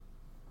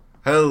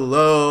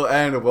Hello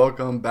and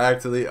welcome back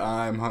to the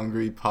I'm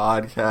Hungry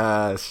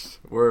podcast.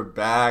 We're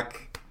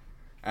back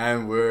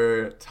and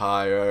we're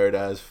tired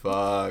as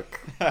fuck.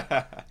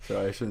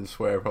 So I shouldn't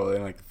swear probably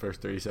in like the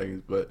first 30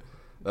 seconds, but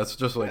that's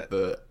just like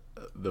the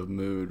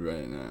mood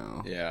right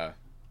now. Yeah.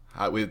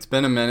 It's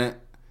been a minute.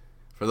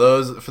 For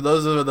those of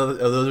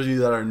you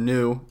that are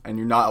new and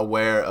you're not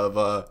aware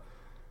of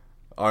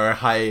our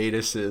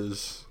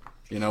hiatuses,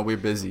 you know, we're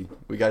busy.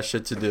 We got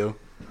shit to do.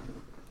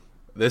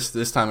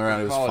 This time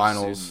around it was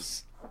finals.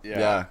 Students.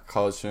 Yeah,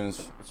 college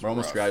students. We're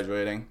almost rough.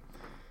 graduating.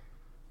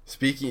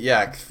 Speaking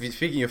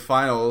of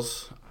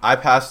finals, I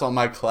passed all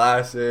my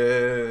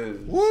classes.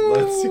 Woo!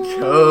 Let's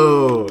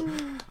go.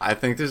 I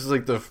think this is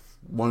like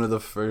one of the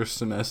first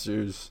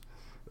semesters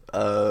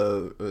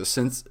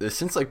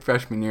since like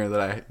freshman year that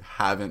I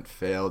haven't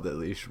failed at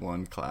least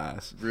one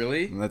class.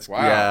 Really? And that's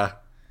Wow. Yeah.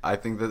 I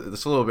think that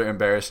it's a little bit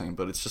embarrassing,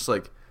 but it's just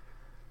like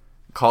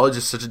college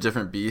is such a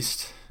different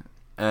beast,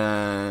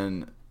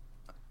 and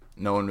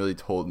no one really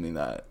told me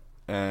that.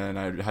 And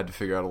I had to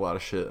figure out a lot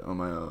of shit on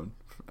my own.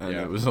 And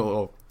Yeah. it was a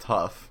little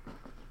tough.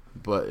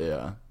 But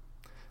yeah.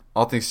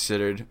 All things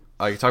considered,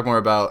 I can talk more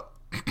about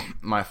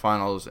my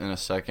finals in a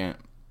second.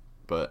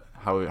 But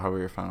how were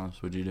your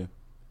finals? What'd you do?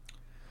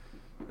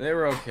 They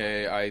were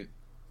okay.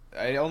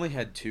 I only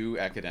had 2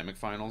 academic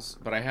finals,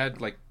 but I had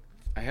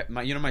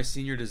my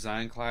senior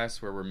design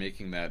class where we're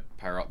making the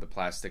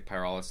plastic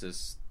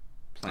pyrolysis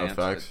plant. Oh,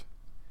 facts.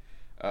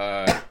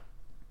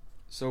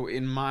 So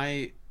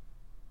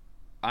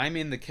I'm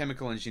in the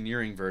chemical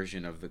engineering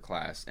version of the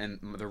class, and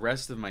the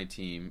rest of my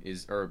team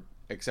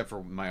except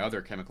for my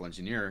other chemical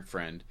engineer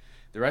friend,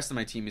 the rest of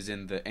my team is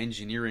in the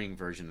engineering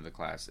version of the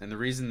class. And the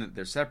reason that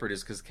they're separate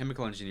is because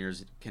chemical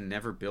engineers can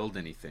never build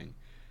anything,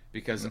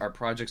 because our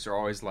projects are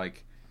always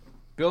like,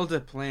 build a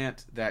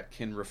plant that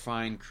can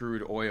refine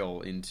crude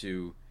oil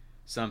into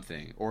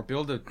something, or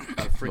build a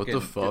freaking What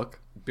the fuck?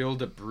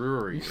 build a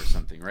brewery or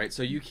something, right?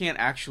 So you can't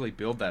actually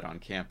build that on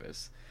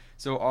campus.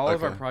 So all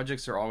of our Okay.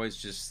 projecks are always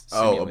just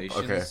Oh,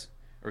 simulations okay.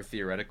 or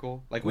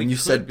theoretical. Like When we you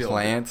could said build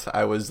plant,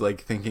 I was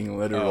like thinking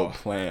literal Oh.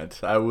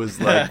 plant. I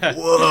was like,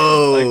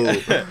 whoa.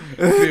 Like,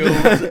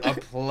 build a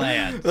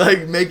plant.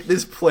 Like, make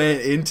this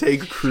plant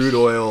intake crude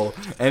oil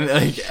and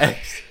like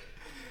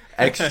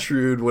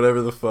extrude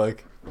whatever the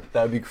fuck.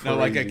 That'd be crazy. No,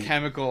 like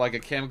a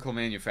chemical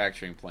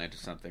manufacturing plant or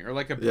something, or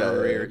like a Yeah,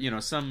 brewery, yeah.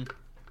 or some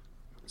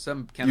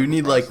chemical You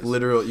need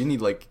process. you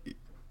need like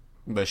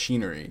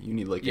machinery. You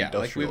need like Yeah, like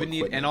industrial we would need,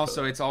 equipment and for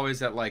also that. it's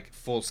always at like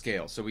full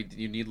scale. So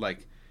you need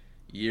like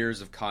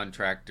years of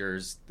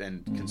contractors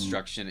and Mm-hmm.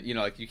 construction. You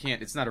know, like you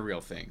can't. It's not a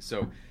real thing.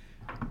 So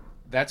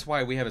that's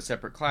why we have a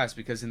separate class,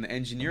 because in the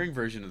engineering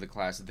version of the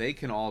class, they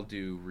can all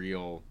do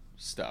real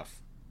stuff.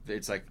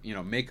 It's like, you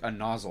know, make a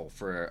nozzle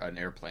for an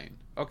airplane.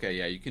 Okay,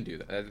 yeah, you can do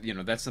that. You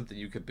know, that's something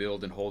you could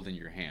build and hold in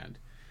your hand.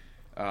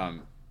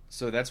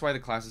 So that's why the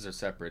classes are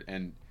separate,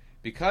 and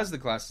because the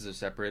classes are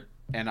separate,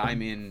 and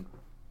I'm in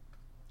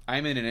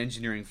an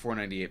engineering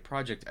 498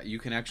 project, you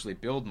can actually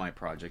build my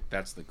project.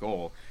 That's the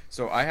goal.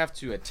 So I have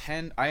to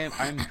attend.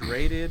 I'm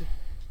graded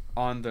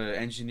on the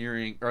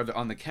engineering, or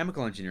on the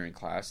chemical engineering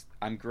class.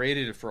 I'm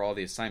graded for all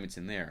the assignments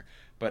in there,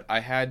 but I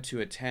had to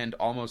attend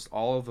almost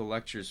all of the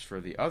lectures for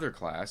the other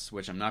class,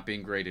 which I'm not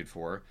being graded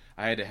for.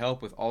 I had to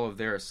help with all of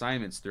their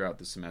assignments throughout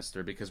the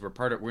semester, because we're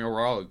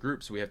all a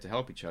group, so we have to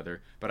help each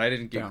other. But I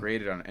didn't get Yeah.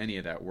 graded on any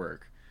of that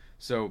work.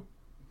 So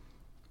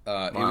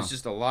it Wow. was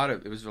just a lot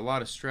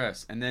of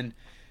stress. And then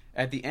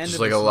at the end Just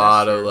of like the a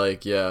lot of semester-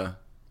 like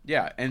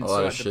yeah, and a so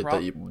lot of the shit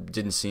that you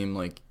didn't seem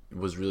like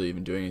was really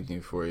even doing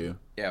anything for you.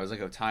 yeah, it was like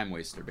a time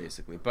waster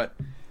basically. But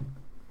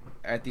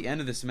at the end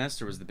of the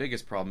semester was the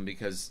biggest problem,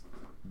 because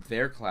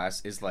their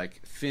class is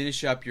like,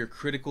 finish up your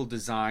critical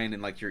design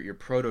and like your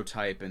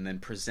prototype, and then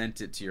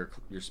present it to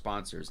your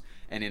sponsors.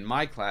 And in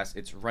my class,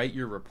 it's write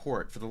your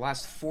report. For the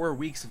last 4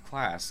 weeks of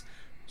class,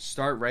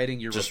 start writing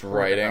your Just report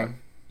writing?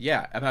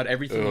 about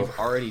everything Ugh. you've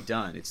already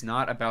done. It's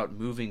not about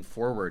moving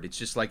forward. It's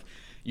just like,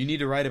 you need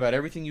to write about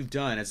everything you've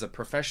done as a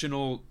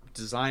professional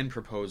design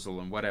proposal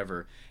and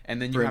whatever.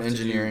 And then you For have an to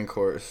do- engineering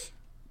course.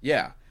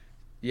 yeah.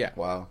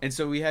 Wow. And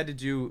so we had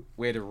to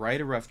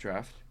write a rough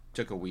draft.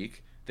 Took a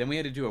week. Then we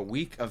had to do a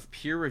week of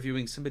peer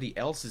reviewing somebody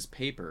else's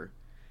paper.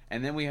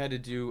 And then we had to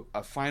do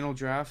a final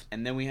draft.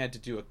 And then we had to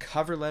do a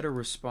cover letter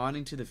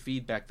responding to the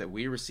feedback that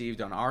we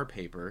received on our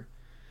paper.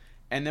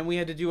 And then we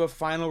had to do a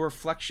final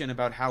reflection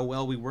about how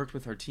well we worked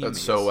with our teammates.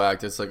 That's so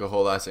whacked. It's like a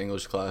whole ass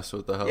English class.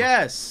 What the hell?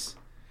 Yes.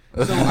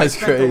 So That's I crazy.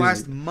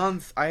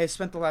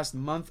 spent the last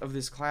month of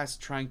this class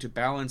trying to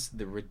balance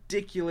the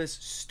ridiculous,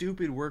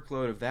 stupid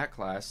workload of that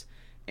class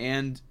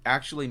and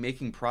actually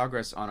making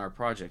progress on our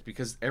project,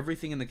 because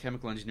everything in the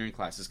chemical engineering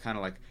class is kind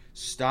of like,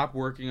 stop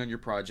working on your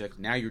project,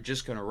 now you're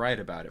just going to write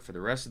about it for the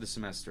rest of the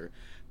semester.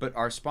 But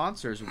our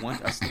sponsors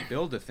want us to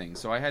build a thing,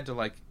 so I had to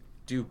like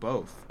do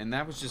both, and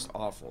that was just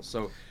awful.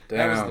 So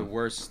that was Damn. the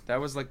worst. That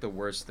was like the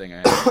worst thing I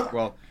had.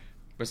 Well,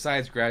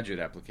 besides graduate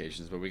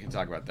applications, but we can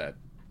talk about that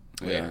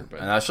later. Yeah, But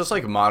and that's just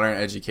like modern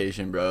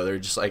education, bro. They're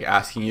just like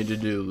asking you to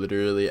do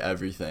literally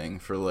everything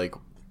for like,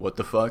 what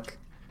the fuck?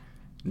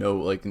 no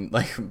like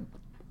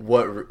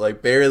what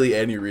like barely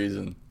any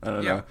reason. I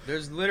don't know.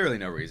 There's literally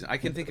no reason. I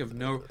can think of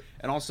no.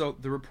 And also,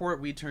 the report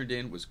we turned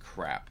in was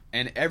crap,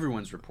 and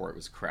everyone's report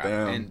was crap.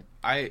 Damn.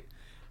 And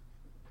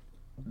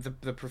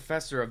the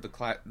professor of the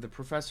class, the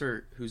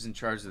professor who's in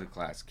charge of the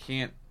class,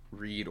 can't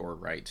read or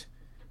write.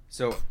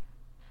 So,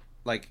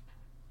 like,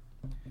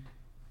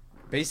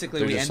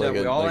 basically,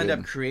 we all end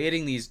up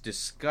creating these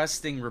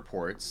disgusting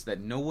reports that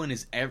no one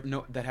is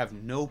that have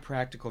no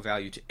practical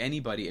value to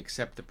anybody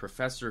except the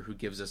professor who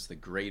gives us the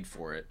grade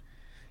for it,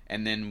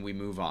 and then we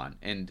move on.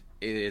 And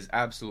it is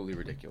absolutely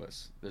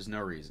ridiculous. There's no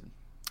reason.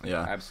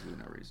 Yeah,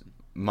 absolutely no reason.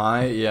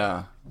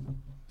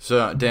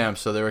 So damn.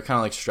 So they were kind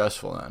of like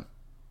stressful then.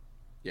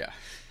 Yeah.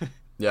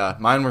 Yeah,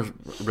 mine were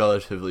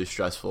relatively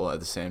stressful at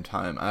the same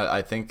time.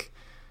 I think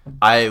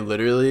I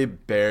literally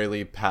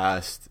barely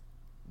passed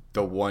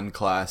the one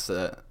class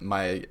that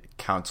my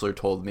counselor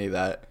told me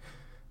that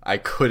I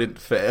couldn't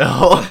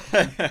fail.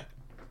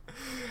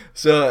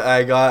 So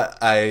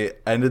I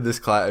ended this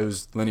class. It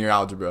was linear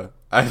algebra.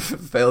 I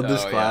failed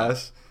this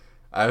class.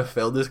 Yeah. I've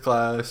failed this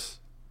class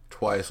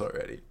twice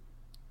already.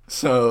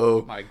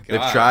 So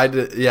they've tried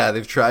to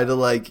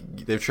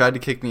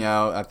kick me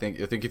out. I think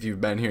if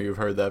you've been here, you've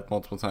heard that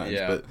multiple times.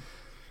 Yeah. But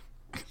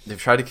they've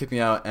tried to kick me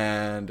out,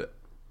 and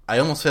I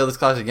almost failed this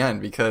class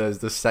again because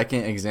the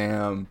second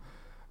exam,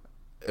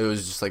 it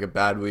was just like a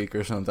bad week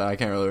or something. I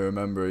can't really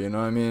remember. You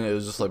know what I mean? It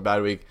was just like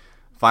bad week.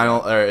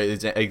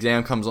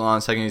 Exam comes on,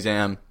 second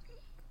exam.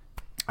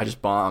 I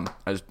just bomb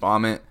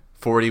it.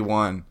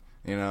 41.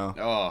 You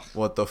know?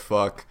 What the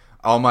fuck?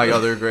 All my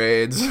other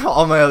grades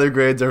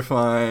are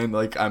fine.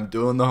 Like, I'm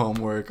doing the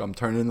homework. I'm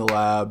turning the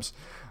labs.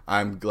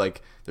 I'm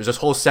like, there's this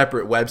whole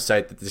separate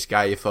website that this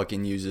guy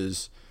fucking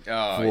uses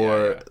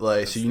so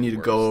you need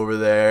to go over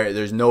there.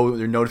 There's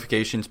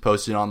notifications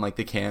posted on like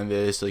the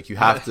Canvas. Like, you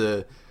have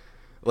to,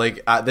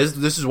 like,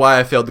 this is why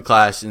I failed the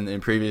class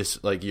in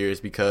previous like years,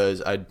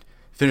 because I'd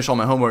finish all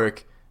my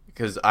homework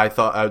because I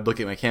thought I would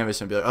look at my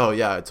Canvas and be like, oh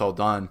yeah, it's all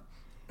done.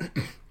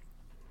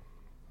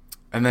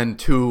 And then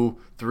 2,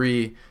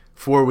 3,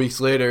 4 weeks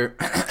later,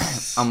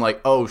 I'm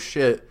like, oh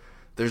shit,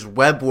 there's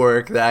web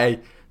work that I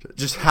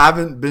just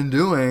haven't been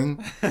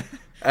doing,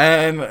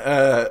 and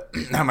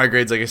now my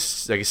grade's like a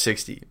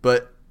 60,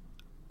 but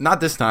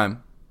not this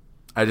time.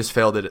 I just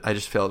failed it. I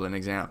just failed an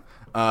exam.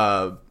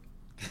 But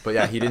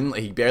yeah,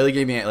 he barely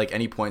gave me like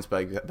any points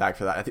back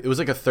for that. It was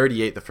like a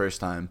 38 the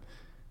first time,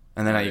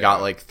 and then I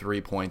got like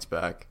 3 points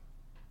back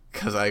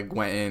because I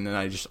went in and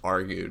I just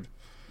argued.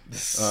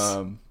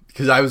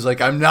 Because I was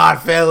like, I'm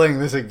not failing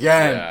this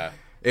again. Yeah.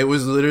 It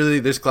was literally,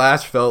 this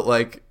class felt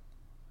like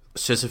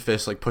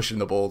Sisyphus, like pushing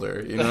the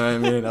boulder. You know what I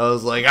mean? I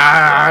was like,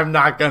 I'm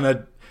not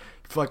gonna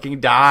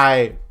fucking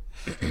die.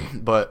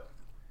 But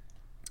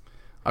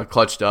I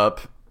clutched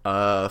up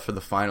for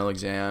the final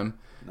exam.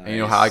 Nice. And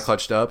you know how I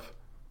clutched up?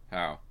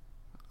 How?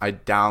 I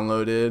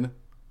downloaded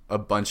a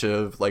bunch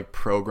of like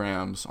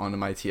programs onto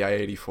my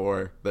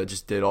TI-84 that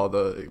just did all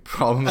the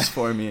problems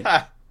for me.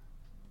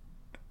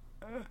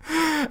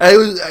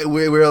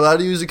 We were allowed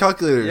to use the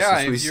calculators.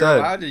 Yeah, if you're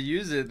allowed to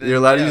use it, then you're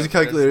allowed to use the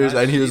calculators.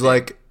 And he's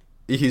like,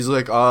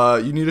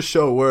 you need to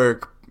show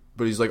work,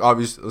 but he's like,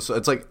 obviously, so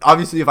it's like,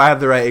 obviously, if I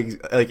have the right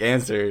like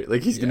answer,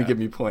 like he's gonna give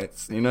me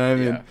points. You know what I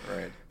mean? Yeah,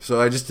 right.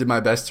 So I just did my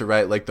best to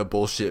write like the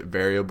bullshit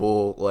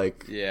variable,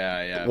 like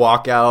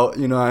walk out.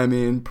 You know what I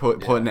mean?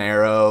 Put an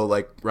arrow,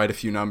 like write a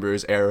few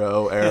numbers,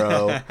 arrow,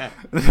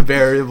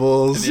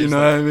 variables. You know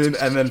what I mean?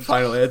 And then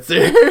final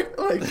answer,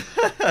 like.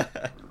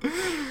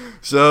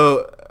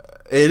 So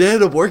it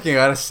ended up working. I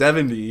got a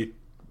 70.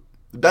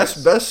 The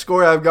best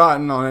score I've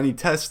gotten on any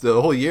test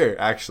the whole year,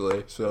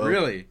 actually. So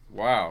really?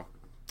 Wow.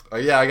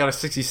 Yeah, I got a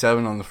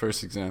 67 on the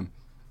first exam.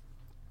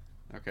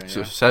 Okay.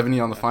 So 70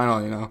 on the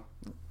final, you know.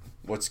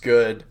 What's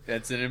good?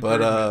 That's an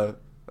improvement.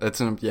 But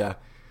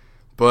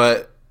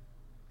But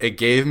it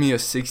gave me a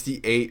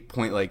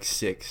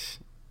 68.6.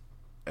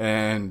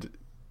 And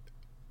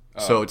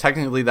so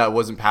technically that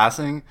wasn't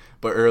passing,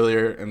 but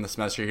earlier in the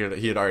semester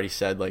he had already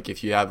said, like,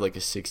 if you have like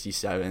a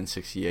 67,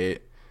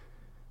 68,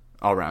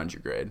 I'll round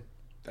your grade.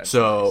 That's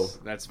nice.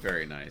 That's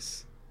very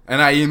nice.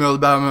 And I emailed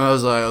about him and I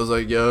was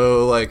like,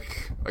 yo,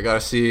 like, I got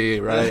a C,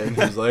 right? And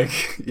he was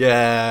like,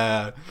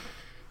 yeah.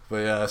 But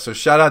yeah, so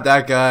shout out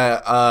that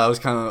guy.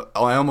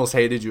 I almost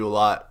hated you a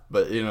lot,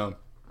 but you know,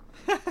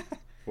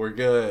 we're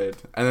good.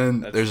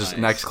 And then there's this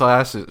next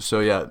class. So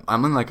yeah,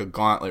 I'm in like a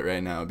gauntlet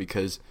right now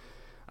because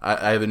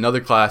I have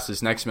another class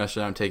this next semester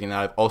that I'm taking that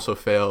I've also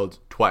failed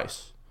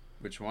twice.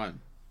 Which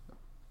one?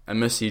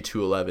 MSc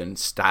 211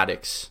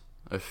 statics.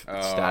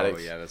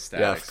 Statics. Yeah, the statics.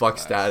 Yeah, fuck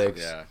class.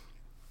 Statics. Yeah.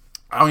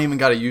 I don't even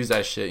got to use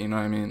that shit, you know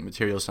what I mean?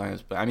 Material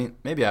science, but I mean,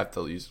 maybe I have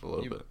to use it a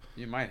little bit.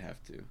 You might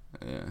have to.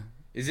 Yeah.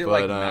 Is it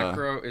like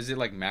macro? Is it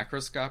like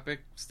macroscopic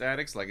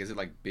statics? Like, is it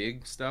like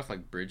big stuff,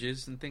 like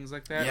bridges and things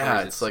like that?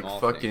 Yeah, it's like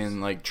fucking things?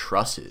 Like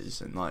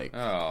trusses and like.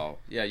 Oh,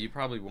 yeah. You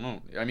probably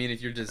won't. I mean,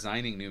 if you're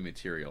designing new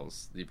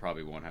materials, you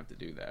probably won't have to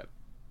do that.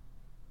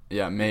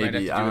 Yeah, maybe. You might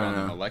have to do it on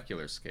a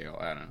molecular scale.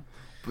 I don't know.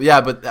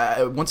 Yeah,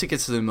 but once it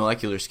gets to the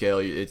molecular scale,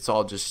 it's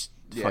all just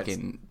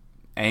fucking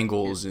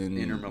angles and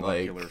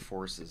intermolecular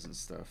forces and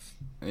stuff.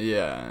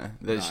 Yeah,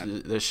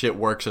 this shit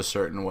works a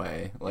certain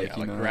way. Like,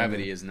 you know,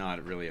 gravity is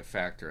not really a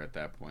factor at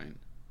that point.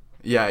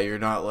 Yeah, you're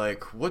not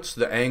like, what's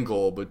the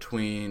angle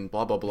between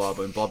blah blah blah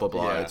and blah blah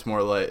blah. Yeah. It's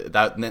more like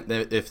that.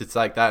 If it's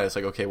like that, it's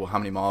like, okay, well, how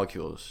many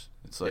molecules?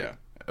 It's like,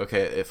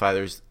 okay, if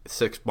there's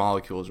 6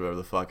 molecules or whatever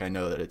the fuck, I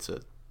know that it's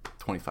a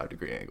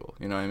 25-degree angle.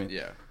 You know what I mean?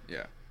 Yeah.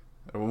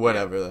 Or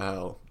whatever the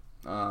hell.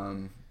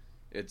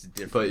 It's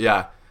different. But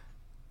yeah,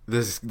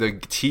 the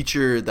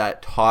teacher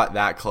that taught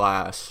that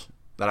class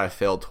that I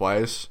failed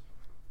twice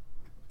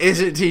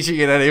isn't teaching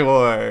it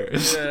anymore.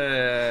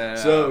 Yeah.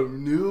 So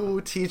new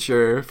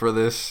teacher for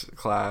this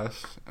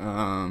class.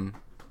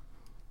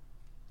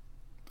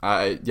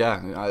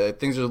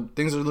 Things are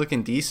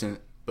looking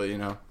decent, but you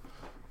know,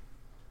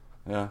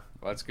 yeah.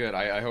 Well, that's good.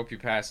 I hope you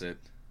pass it.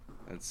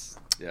 That's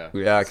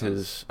Yeah,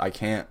 because I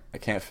can't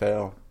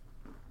fail.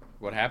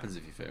 What happens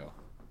if you fail?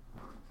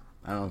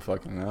 I don't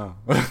fucking know.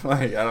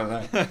 Like, I don't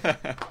know.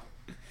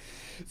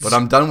 But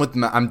I'm done with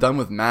math.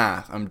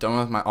 I'm done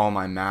with all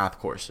my math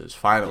courses.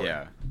 Finally.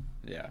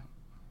 Yeah,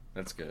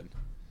 that's good.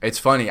 It's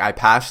funny. I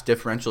passed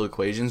differential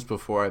equations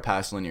before I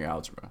passed linear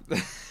algebra.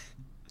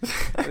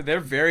 They're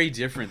very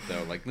different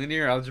though. Like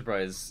linear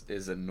algebra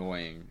is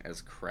annoying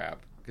as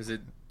crap because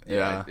it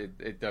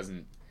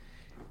doesn't.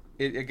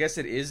 I guess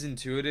it is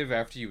intuitive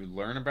after you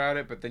learn about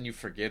it, but then you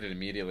forget it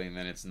immediately, and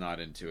then it's not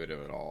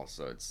intuitive at all.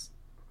 So it's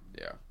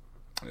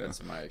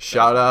that's my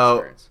shout out.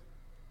 Experience.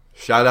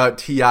 Shout out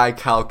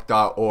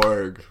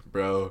TICalc.org,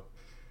 bro.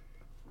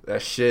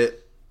 That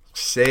shit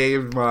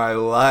saved my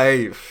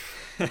life.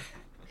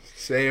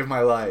 Saved my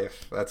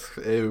life.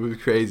 It was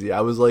crazy.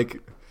 I was like,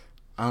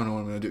 I don't know what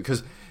I'm gonna do,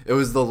 because it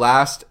was the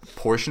last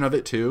portion of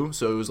it too.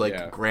 So it was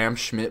like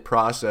Gram-Schmidt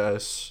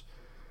process,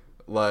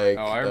 like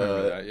I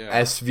remember that.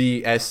 Yeah.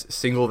 SVS,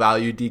 single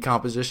value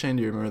decomposition.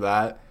 Do you remember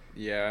that?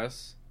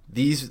 Yes.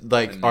 These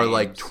are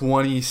like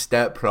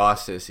 20-step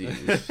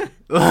processes.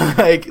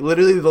 Like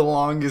literally the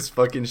longest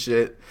fucking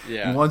shit.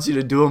 Yeah. He wants you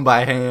to do them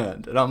by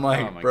hand, and I'm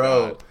like,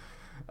 bro, God.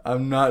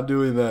 I'm not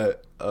doing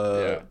that.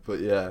 But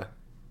yeah,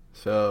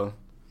 so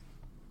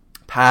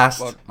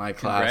passed my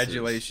classes.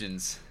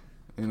 Congratulations.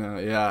 You know,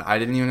 yeah, I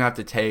didn't even have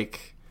to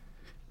take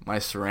my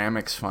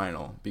ceramics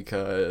final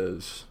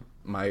because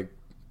I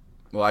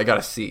got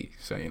a C,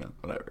 so you know,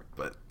 whatever.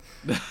 But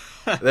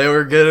they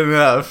were good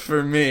enough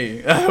for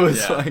me. I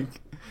was like,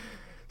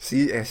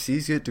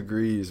 C's get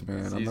degrees,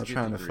 man. I'm not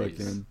trying to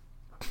fucking.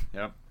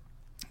 Yep.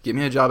 Get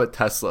me a job at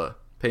Tesla.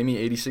 Pay me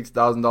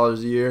 $86,000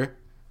 a year.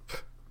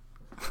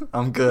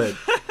 I'm good.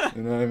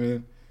 You know what I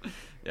mean?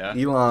 Yeah.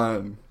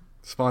 Elon,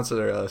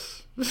 sponsor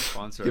us. Give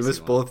us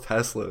Elon. both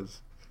Teslas.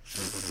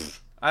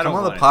 I don't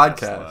Come on want the podcast.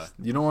 Tesla.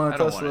 You don't want a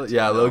Tesla? Want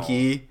Yeah, low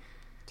key.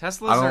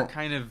 Teslas are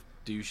kind of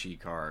douchey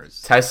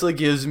cars. Tesla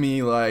gives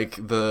me like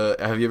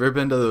have you ever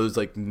been to those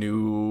like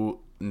new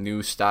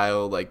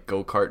style like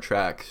go-kart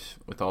tracks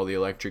with all the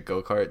electric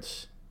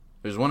go-karts?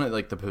 There's one at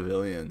like the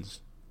pavilions.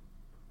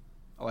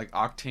 Like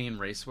Octane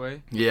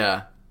Raceway?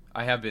 Yeah.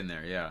 I have been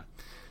there, yeah.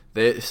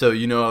 So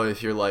you know,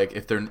 if you're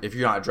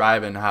not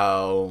driving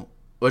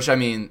which I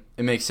mean,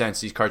 it makes sense,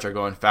 these cars are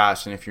going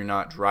fast, and if you're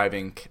not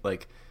driving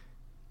like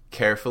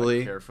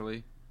carefully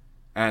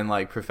and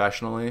like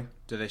professionally,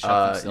 do they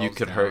shut themselves you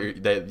could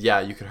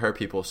down? you could hurt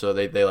people, so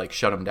they like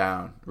shut them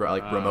down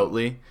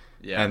remotely.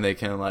 Yeah. And they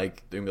can they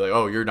can be like,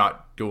 oh, you're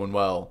not doing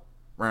well.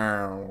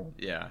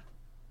 Yeah.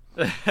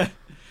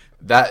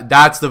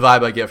 That's the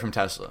vibe I get from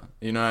Tesla.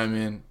 You know what I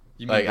mean?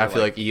 I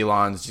feel like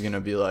Elon's going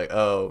to be like,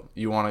 oh,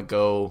 you want to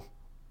go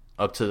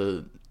up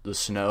to the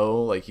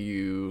snow? Like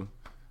your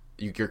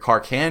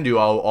car can do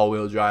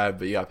all-wheel drive,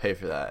 but you got to pay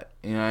for that.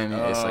 You know what I mean?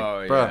 It's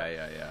like, bro,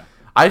 yeah.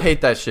 I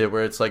hate that shit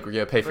where it's like we're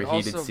going to pay for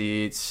heated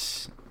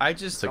seats.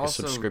 It's like a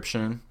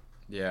subscription.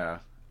 Yeah.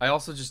 I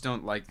also just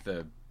don't like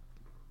the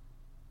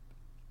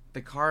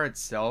car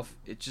itself.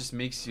 It just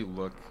makes you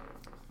look.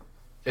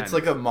 It's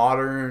like a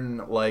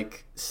modern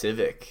like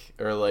Civic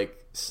or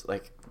like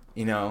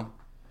you know.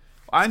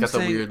 It's got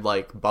the weird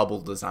like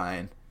bubble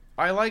design.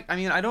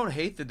 I don't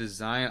hate the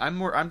design. I'm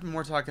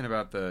more talking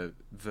about the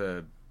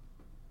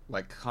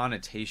like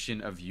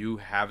connotation of you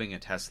having a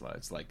Tesla.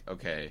 It's like,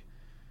 okay,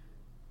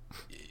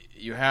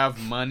 you have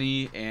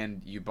money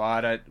and you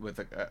bought it with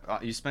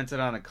you spent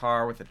it on a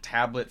car with a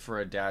tablet for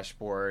a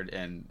dashboard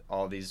and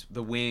all these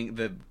the side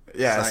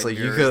like mirrors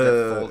you could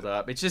that fold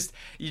up. It's just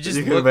you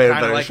look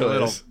kind of like a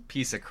little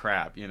piece of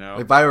crap, you know.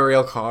 Like buy a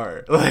real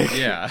car, like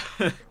yeah.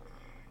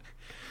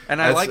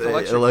 And I like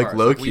electric cars.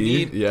 Low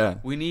key,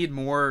 we need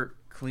more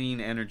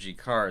clean energy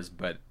cars,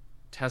 but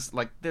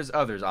there's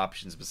other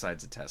options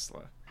besides a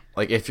Tesla.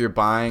 Like if you're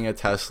buying a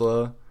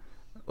Tesla,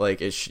 like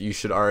you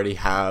should already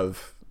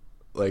have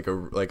like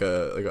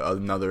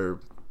another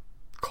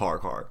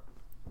car.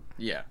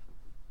 Yeah.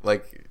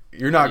 Like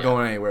you're not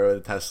going anywhere with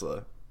a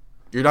Tesla.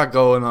 You're not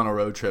going on a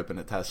road trip in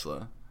a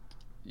Tesla.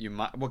 You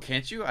might. Well,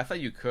 can't you? I thought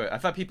you could. I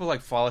thought people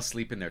like fall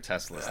asleep in their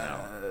Teslas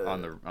now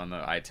on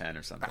the I-10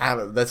 or something. I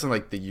don't. That's in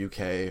like the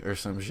UK or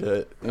some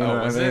shit. You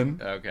know was what I mean?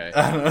 it? Okay.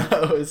 I don't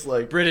know. It's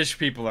like British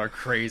people are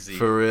crazy.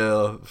 For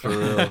real.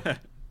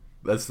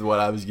 That's what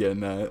I was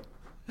getting at.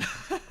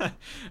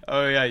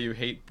 Oh yeah, you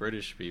hate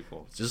British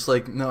people. Just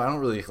like, no, I don't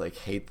really like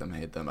hate them.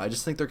 I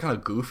just think they're kind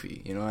of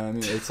goofy. You know what I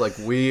mean? It's like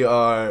we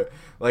are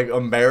like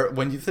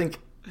when you think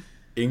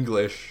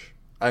English,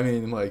 I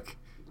mean like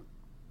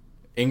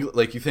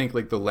like you think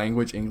like the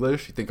language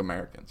English, you think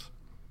Americans.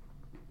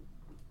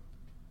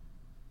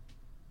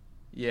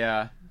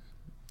 Yeah.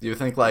 You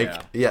think like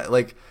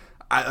like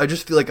I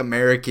just feel like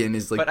American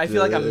is like but I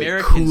feel like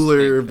Americans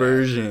cooler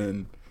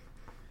version.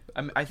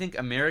 I think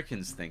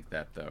Americans think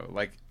that though.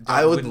 Like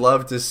I would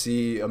love to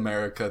see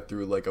America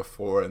through like a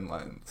foreign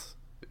lens.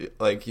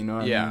 Like, you know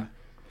what I mean?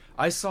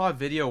 I saw a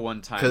video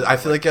one time cuz I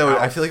feel like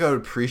I would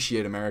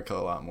appreciate America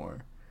a lot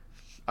more.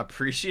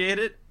 Appreciate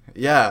it?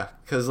 Yeah,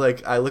 cuz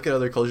like I look at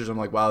other cultures, I'm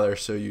like, wow, they're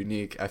so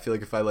unique. I feel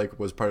like if I like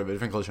was part of a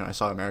different culture and I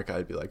saw America,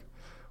 I'd be like,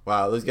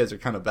 wow, those guys are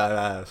kind of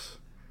badass.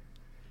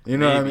 You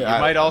know what I mean? You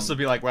might also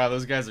be like, wow,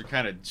 those guys are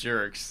kind of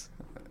jerks.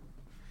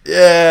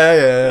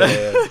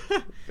 Yeah.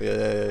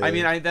 I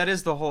mean, that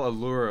is the whole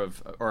allure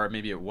of, or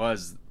maybe it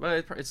was, well,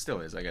 it still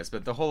is, I guess.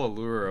 But the whole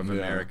allure of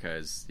America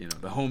is, you know,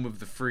 the home of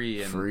the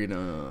free and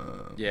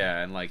freedom. Yeah,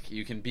 and like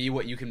you can be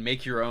what you can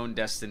make your own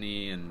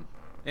destiny, and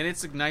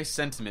it's a nice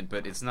sentiment,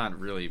 but it's not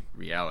really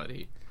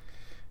reality.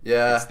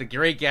 Yeah, it's the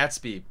Great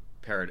Gatsby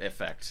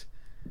effect.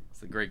 It's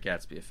the Great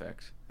Gatsby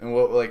effect. And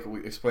what, like,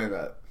 explain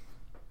that?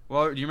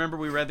 Well, do you remember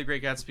we read The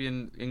Great Gatsby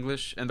in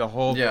English, and the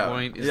whole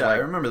point is I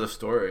remember the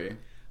story.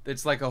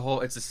 It's like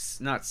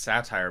it's not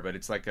satire, but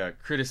it's like a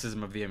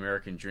criticism of the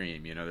American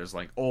dream. You know, there's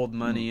like old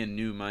money and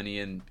new money,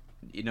 and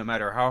no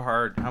matter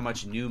how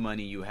much new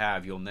money you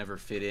have, you'll never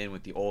fit in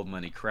with the old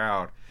money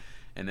crowd.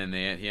 And then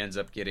he ends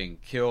up getting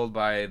killed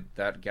by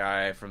that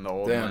guy from the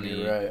old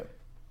money. You're right.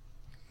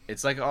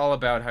 It's like all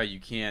about how you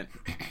can't.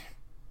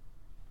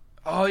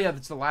 Oh yeah,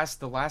 that's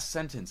the last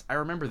sentence. I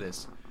remember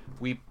this.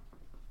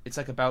 It's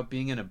like about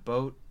being in a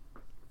boat.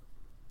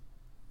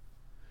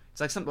 It's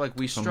like something like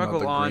we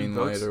struggle on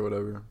boats or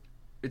whatever.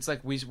 It's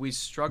like we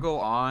struggle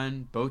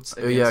on boats.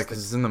 Oh yeah,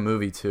 because it's in the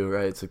movie too,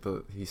 right? It's like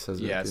he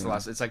says. Yeah, it's the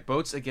last. It's like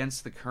boats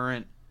against the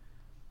current,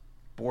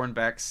 borne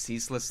back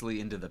ceaselessly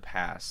into the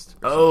past.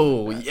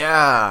 Oh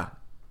yeah,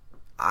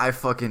 I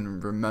fucking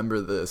remember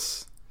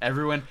this.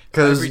 Everyone,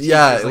 because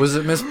it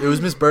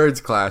was Miss Bird's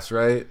class,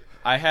 right?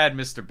 I had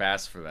Mr.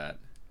 Bass for that.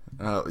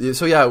 Oh,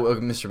 so yeah,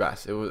 Mr.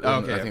 Bass. It was.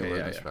 Okay, I think it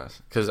was Mr.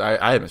 Bass because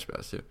I had Mr.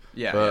 Bass too.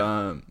 Yeah,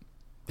 but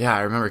yeah,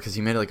 I remember because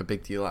he made like a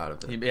big deal out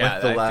of it. Yeah,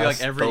 I feel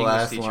like every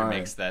English teacher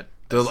makes that.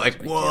 They're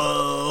like,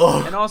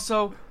 whoa! And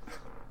also,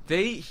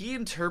 he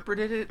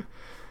interpreted it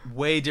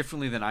way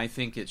differently than I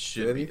think it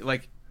should be.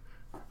 Like,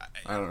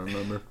 I don't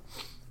remember.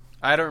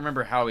 I don't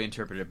remember how he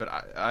interpreted it, but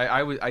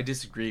I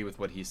disagree with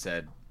what he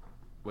said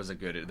was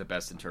the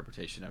best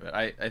interpretation of it.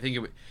 I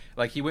think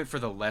he went for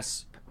the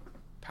less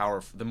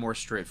powerful, the more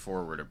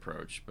straightforward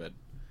approach, but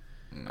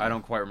I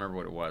don't quite remember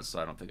what it was,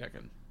 so I don't think I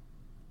can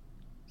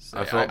say.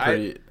 I felt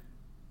pretty.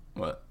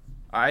 What?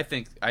 I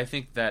think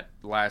that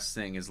last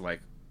thing is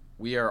like,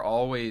 we are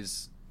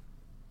always.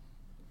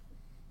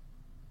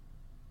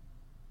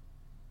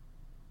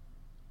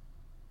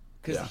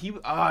 Because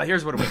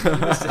here's what it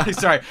was.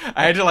 Sorry,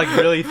 I had to like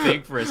really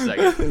think for a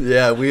second.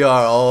 Yeah, we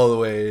are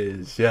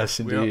always. Yes,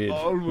 indeed. We are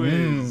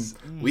always.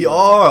 We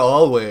are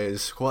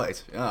always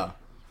quite. Yeah.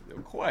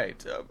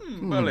 Quite.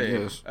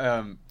 Yes.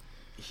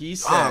 He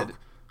said.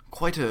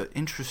 Quite an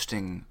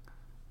interesting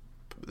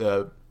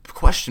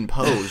question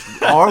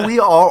posed. Are we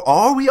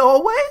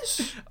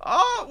always?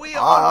 Are we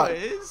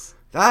always?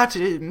 That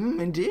is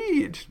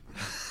indeed.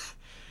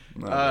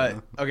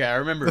 Okay, I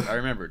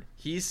remembered.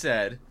 He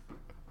said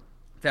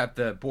that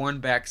the born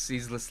back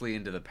ceaselessly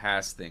into the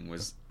past thing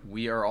was,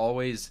 we are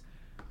always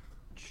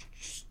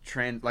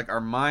like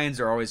our minds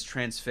are always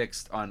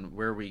transfixed on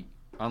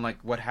like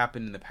what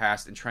happened in the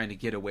past and trying to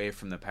get away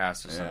from the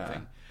past or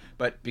something.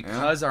 But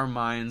because our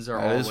minds are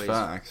always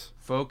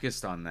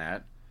focused on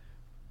that,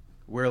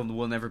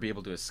 we'll never be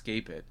able to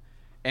escape it.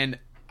 And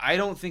I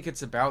don't think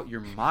it's about your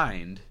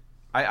mind.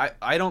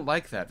 I don't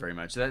like that very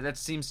much. That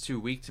seems too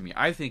weak to me.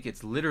 I think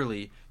it's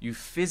literally you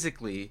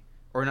physically,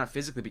 or not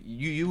physically, but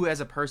you as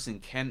a person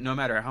can, no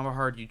matter how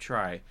hard you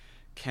try,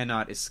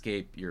 cannot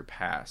escape your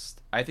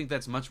past. I think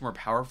that's much more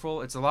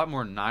powerful. It's a lot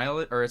more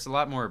it's a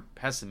lot more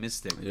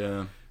pessimistic.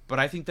 Yeah. But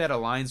I think that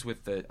aligns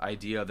with the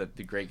idea that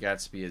The Great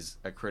Gatsby is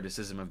a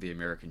criticism of the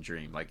American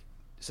dream. Like,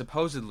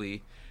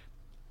 supposedly,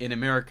 in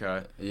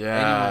America, anyone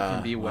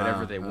can be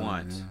whatever they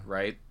want,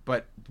 right?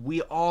 But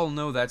we all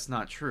know that's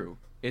not true.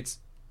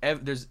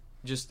 There's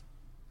just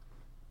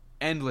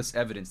endless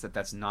evidence that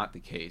that's not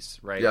the case,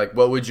 right? Yeah, like,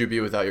 what would you be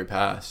without your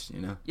past,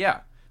 you know? Yeah.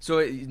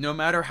 So no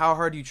matter how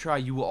hard you try,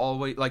 you will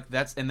always, like,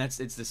 it's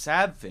the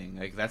sad thing.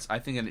 Like, I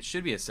think, and it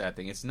should be a sad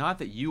thing. It's not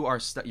that you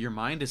are your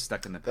mind is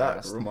stuck in the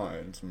past. That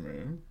reminds me.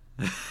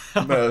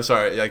 No,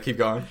 sorry. Yeah, keep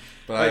going.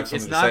 But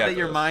it's not that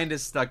your mind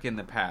is stuck in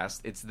the past.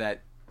 It's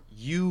that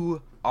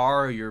you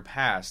are your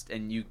past,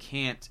 and you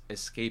can't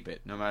escape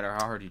it, no matter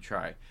how hard you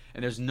try.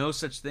 And there's no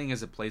such thing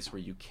as a place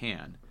where you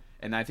can.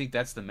 And I think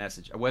that's the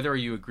message. Whether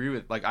you agree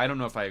with, like, I don't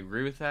know if I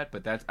agree with that,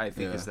 but that I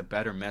think is the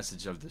better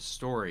message of the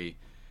story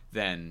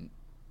than,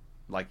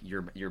 like,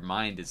 your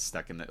mind is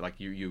stuck in the, like,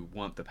 you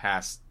want the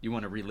past, you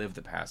want to relive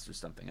the past or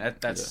something.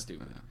 That's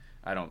stupid. Yeah.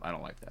 I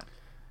don't like that.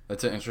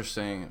 That's an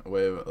interesting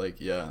way of, like,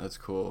 yeah, that's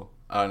cool.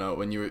 I don't know,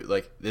 when you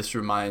like, this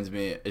reminds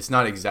me, it's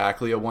not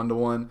exactly a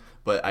 1-to-1,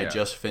 but I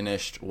just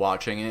finished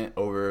watching it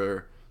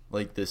over,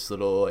 like, this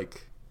little,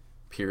 like,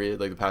 period,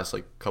 like, the past,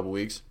 like, couple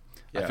weeks.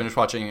 I finished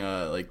watching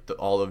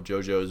all of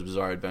JoJo's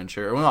Bizarre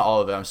Adventure. Well, not all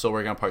of it. I'm still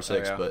working on part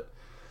 6, but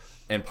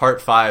in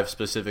part 5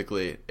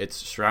 specifically,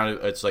 it's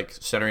like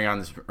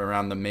centering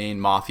around the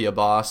main mafia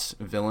boss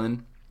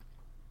villain,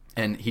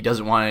 and he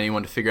doesn't want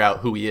anyone to figure out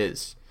who he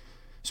is.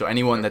 So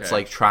anyone that's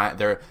like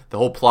the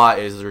whole plot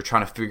is they're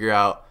trying to figure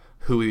out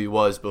who he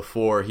was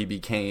before he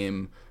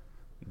became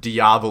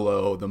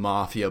Diavolo, the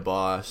mafia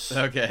boss.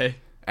 Okay.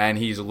 And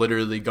he's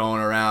literally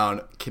going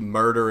around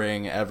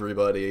murdering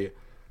everybody.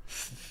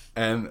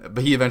 But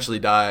he eventually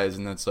dies,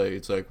 and that's like,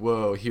 it's like,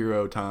 whoa,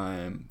 hero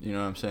time. You know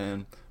what I'm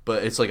saying?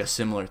 But it's like a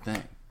similar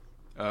thing.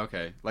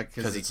 Okay, like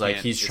because it's like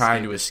he's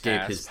trying to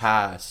escape his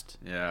past.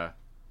 Yeah.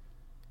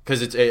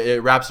 Because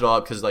it wraps it all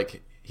up because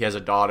like he has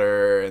a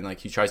daughter, and like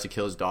he tries to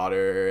kill his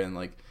daughter, and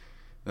like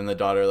then the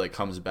daughter like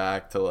comes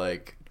back to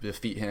like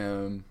defeat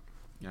him.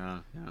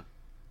 Yeah.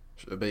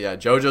 But yeah,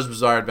 JoJo's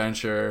Bizarre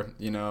Adventure.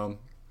 You know.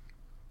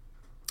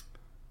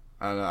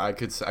 I don't know. I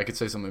could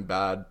say something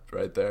bad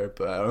right there,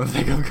 but I don't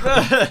think I'm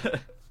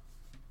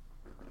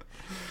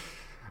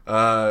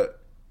going.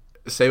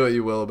 Say what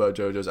you will about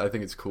JoJo's. I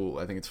think it's cool.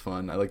 I think it's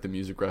fun. I like the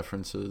music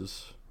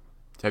references.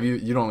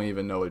 You don't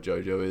even know what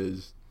JoJo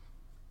is.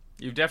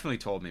 You've definitely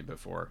told me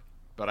before,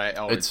 but I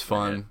always It's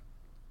fun.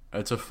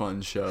 It's a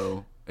fun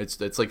show. It's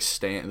like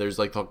there's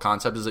like the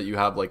concept is that you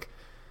have like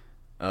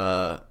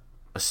a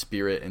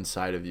spirit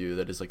inside of you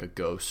that is like a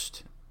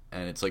ghost,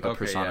 and it's like a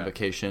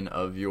personification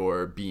of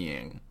your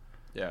being.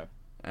 Yeah.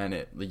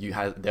 And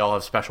they all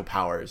have special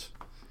powers,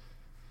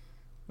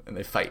 and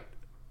they fight.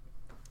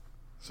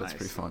 So that's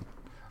pretty fun.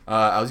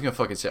 I was gonna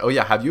fucking say, oh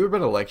yeah, have you ever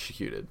been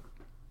electrocuted?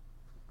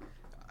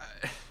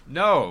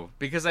 No,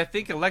 because I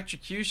think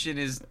electrocution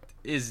is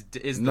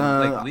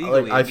like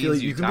legally. Like, I feel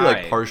like you can be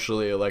like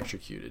partially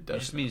electrocuted. Definitely. It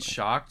just means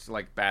shocked,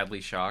 like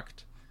badly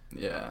shocked.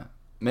 Yeah,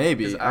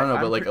 maybe I don't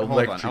know, but like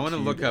electrocuted. I want to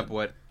look up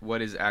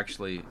what is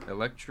actually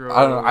electro.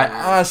 I don't know. I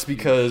asked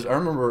because I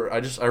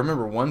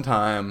remember one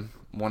time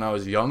when I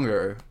was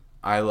younger,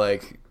 I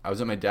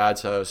was at my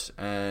dad's house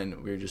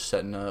and we were just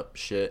setting up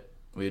shit.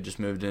 We had just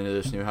moved into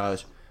this new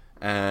house,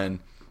 and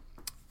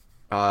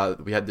I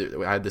had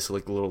this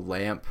like little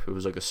lamp. It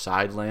was like a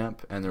side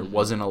lamp, and there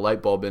wasn't a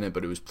light bulb in it,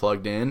 but it was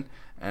plugged in,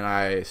 and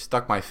I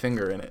stuck my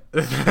finger in it.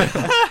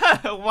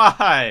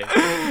 Why?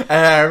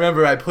 And I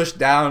remember I pushed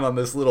down on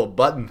this little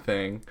button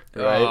thing,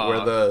 right,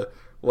 where the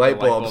light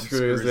bulb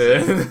screws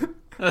in.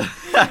 And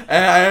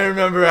I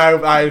remember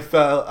I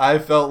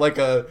felt like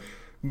a.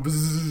 And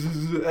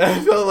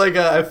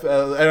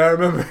I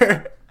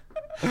remember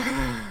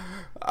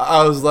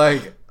I was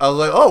like,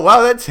 oh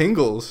wow, that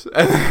tingles.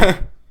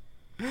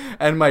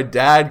 And my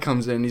dad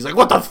comes in. He's like,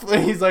 what the?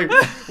 He's like,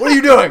 what are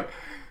you doing?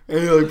 And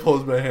he like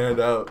pulls my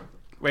hand out.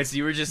 Wait, so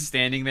you were just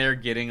standing there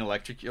getting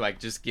electric, like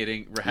just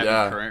having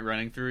current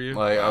running through you?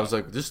 Like I was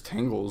like, this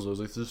tingles. I was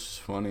like, this is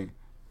funny.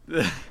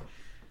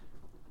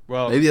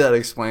 Well, maybe that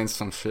explains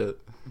some shit.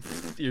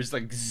 You're just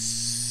like.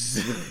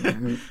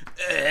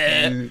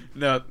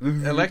 No,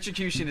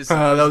 electrocution is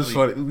that was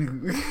funny.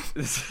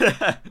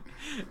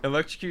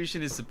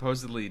 Electrocution is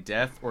supposedly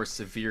death or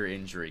severe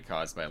injury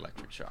caused by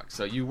electric shock.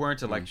 So you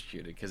weren't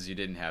electrocuted because you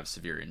didn't have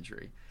severe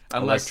injury,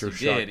 unless you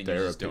did and you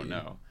just don't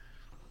know.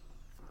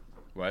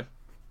 What?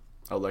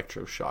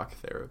 Electroshock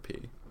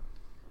therapy.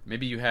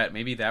 Maybe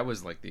that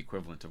was like the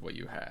equivalent of what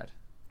you had.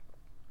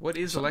 What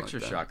is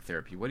electroshock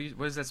therapy? What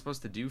is that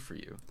supposed to do for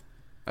you?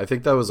 I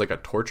think that was like a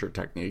torture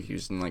technique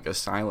used in like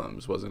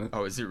asylums, wasn't it?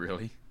 Oh, is it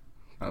really?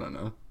 I don't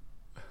know.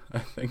 I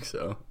think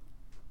so.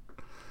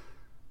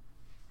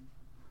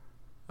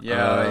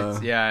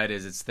 Yeah, it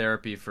is. It's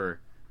therapy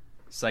for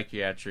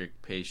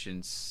psychiatric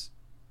patients.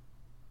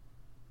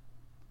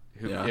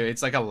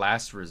 It's like a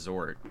last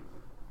resort.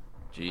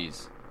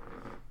 Jeez.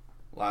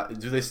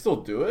 Do they still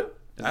do it?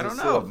 I don't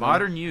know.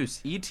 Modern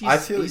use. I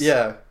feel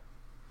yeah.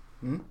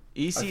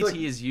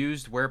 ECT is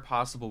used where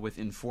possible with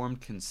informed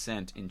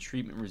consent in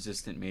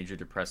treatment-resistant major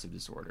depressive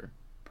disorder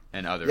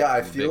and other. Yeah,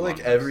 I feel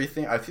like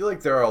everything. I feel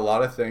like there are a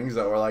lot of things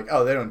that were like,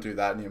 oh, they don't do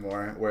that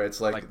anymore. Where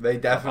it's like they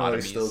definitely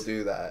still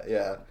do that.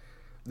 Yeah,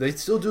 they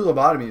still do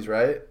lobotomies,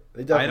 right?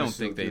 They definitely. I don't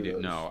think they do.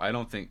 No, I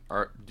don't think.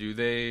 Do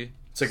they?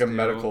 It's like a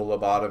medical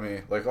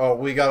lobotomy. Like, oh,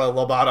 we got a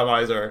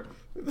lobotomizer.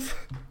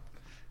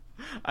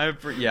 I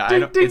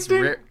don't. It's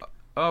rare.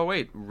 Oh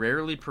wait,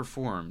 rarely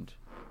performed.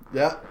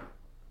 Yeah.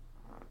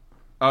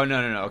 Oh,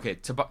 no. Okay,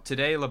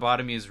 today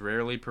lobotomy is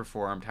rarely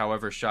performed.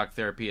 However, shock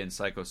therapy and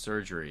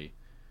psychosurgery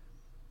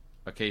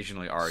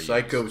occasionally are used.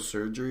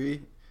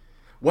 Psychosurgery?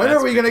 When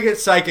are we gonna get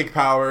psychic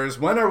powers?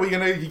 When are we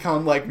gonna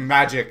become like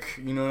magic?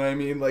 You know what I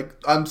mean? Like,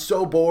 I'm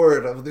so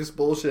bored of this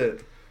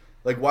bullshit.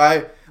 Like,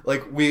 why?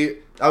 Like,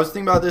 I was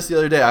thinking about this the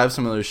other day. I have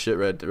some other shit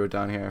wrote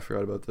down here. I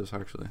forgot about this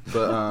actually.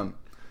 But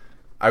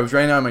I was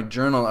writing down in my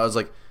journal. I was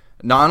like,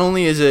 not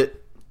only is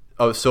it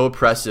so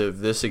oppressive,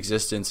 this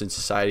existence in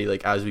society,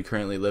 like as we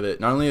currently live it.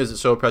 Not only is it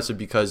so oppressive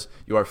because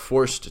you are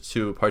forced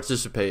to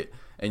participate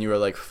and you are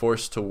like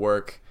forced to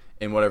work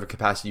in whatever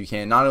capacity you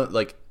can.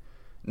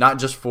 Not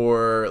just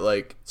for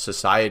like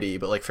society,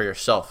 but like for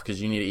yourself,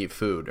 because you need to eat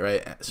food,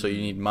 right? So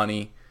you need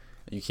money.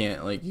 You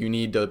can't you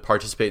need to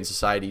participate in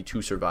society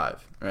to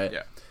survive, right?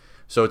 Yeah.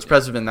 So it's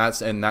oppressive in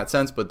that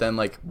sense, but then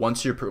like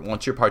once you're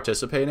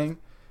participating,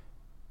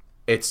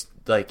 it's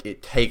like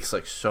it takes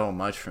like so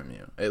much from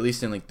you. At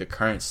least in like the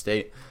current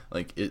state,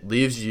 like it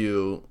leaves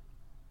you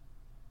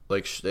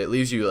like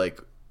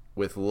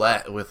with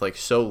like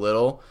so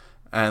little,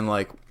 and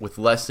like with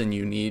less than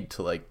you need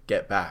to like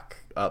get back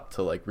up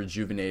to like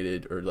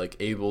rejuvenated or like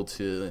able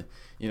to,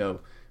 you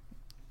know,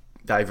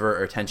 divert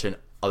our attention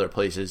other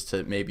places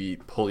to maybe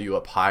pull you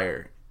up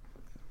higher.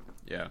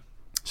 Yeah.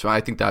 So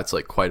I think that's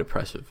like quite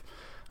oppressive.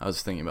 I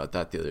was thinking about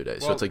that the other day.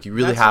 Well, so it's like you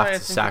really have to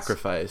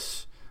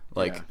sacrifice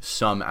like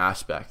some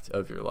aspect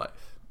of your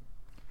life.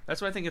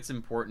 That's why I think it's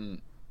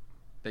important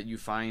that you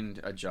find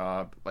a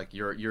job, like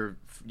your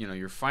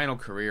final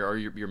career or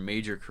your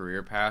major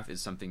career path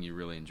is something you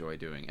really enjoy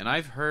doing. And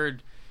I've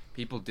heard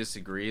people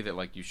disagree that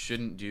like you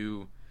should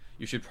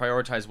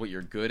prioritize what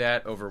you're good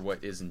at over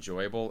what is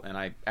enjoyable, and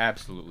I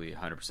absolutely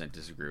 100%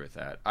 disagree with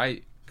that.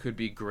 I could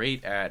be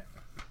great at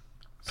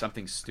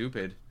something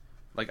stupid.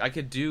 Like I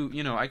could do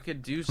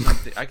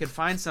something, I could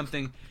find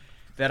something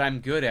that I'm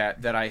good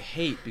at that I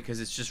hate because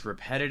it's just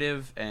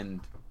repetitive and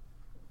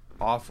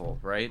awful,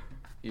 right?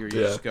 You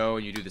just go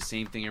and you do the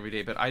same thing every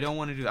day, but I don't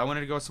want to do that. I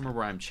wanted to go somewhere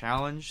where I'm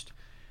challenged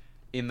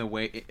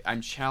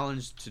I'm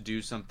challenged to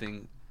do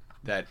something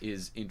that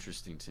is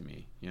interesting to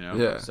me, you know?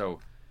 Yeah. So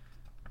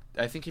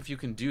I think if you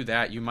can do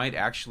that, you might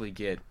actually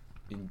get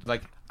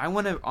like I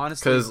want to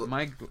honestly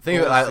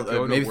think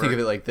of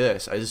it like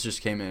this. I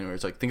just came in where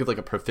it's like think of like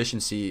a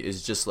proficiency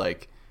is just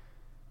like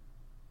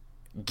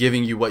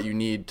giving you what you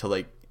need to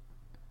like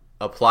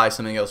apply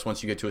something else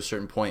once you get to a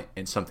certain point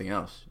in something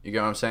else. You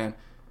get what I'm saying?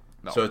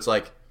 No. So it's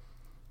like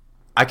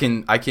I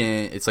can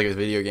it's like a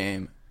video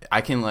game.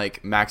 I can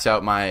like max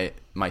out my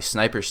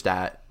sniper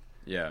stat.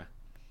 Yeah.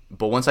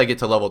 But once I get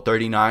to level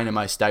 39 in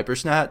my sniper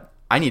stat,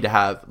 I need to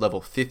have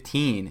level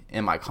 15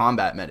 in my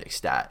combat medic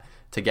stat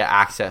to get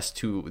access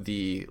to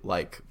the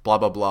like blah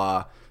blah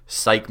blah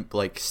psych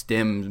like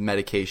stim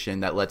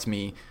medication that lets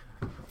me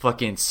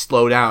fucking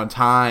slow down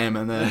time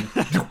and then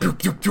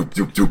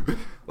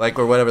like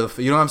or whatever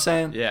you know what I'm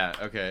saying? Yeah,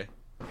 okay.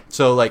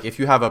 So like if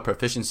you have a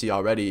proficiency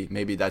already,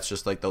 maybe that's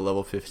just like the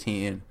level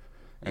 15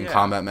 in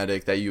combat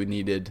medic that you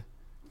needed.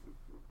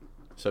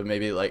 So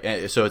maybe like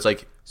so it's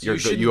like you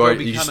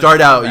start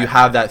out you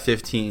have that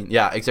 15.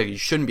 Yeah, exactly. You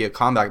shouldn't be a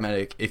combat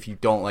medic if you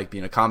don't like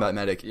being a combat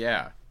medic.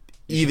 Yeah.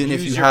 Even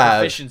if you your have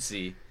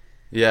proficiency.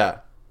 Yeah.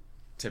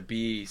 To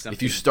be something.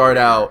 If you start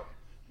out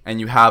and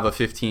you have a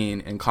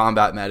 15 in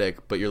combat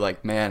medic, but you're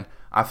like, man,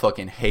 I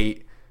fucking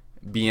hate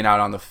being out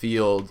on the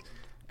field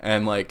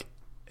and like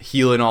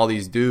healing all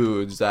these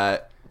dudes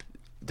that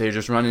they're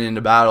just running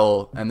into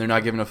battle and they're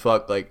not giving a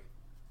fuck. Like,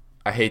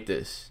 I hate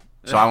this.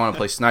 So I want to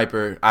play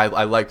sniper. I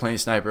like playing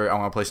sniper. I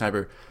want to play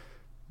sniper.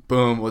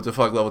 Boom. What the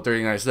fuck? Level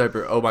 39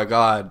 sniper. Oh my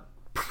god.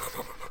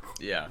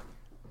 Yeah.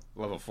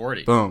 Level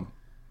 40. Boom.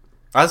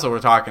 That's what we're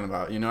talking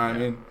about. You know what I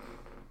mean?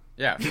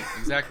 Yeah,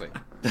 exactly.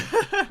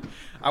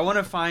 I want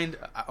to find,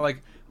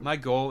 like, my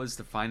goal is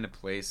to find a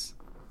place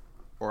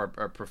or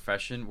a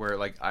profession where,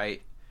 like, I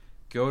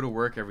go to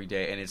work every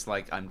day and it's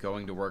like I'm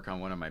going to work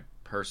on one of my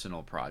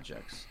personal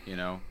projects, you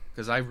know?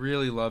 Because I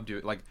really love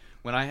doing, like,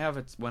 when I have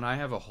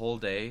a whole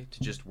day to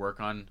just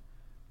work on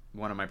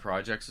one of my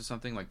projects or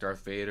something, like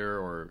Darth Vader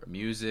or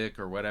music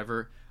or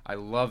whatever, I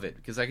love it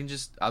because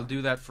I'll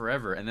do that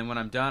forever. And then when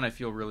I'm done, I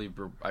feel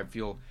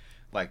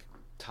like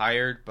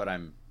tired, but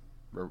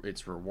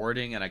it's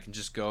rewarding, and I can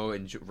just go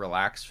and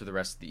relax for the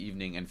rest of the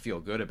evening and feel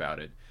good about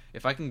it.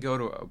 If I can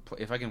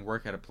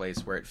work at a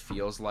place where it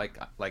feels like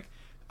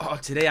oh,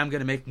 today I'm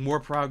going to make more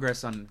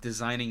progress on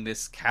designing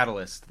this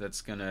catalyst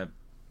that's going to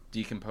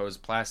decompose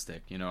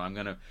plastic. You know, I'm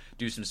going to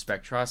do some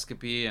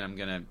spectroscopy and I'm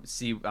going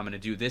to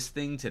do this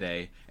thing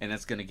today, and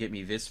that's going to get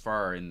me this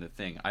far in the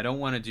thing. I don't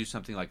want to do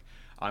something like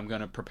I'm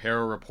going to prepare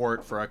a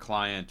report for a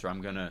client, or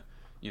I'm going to,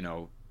 you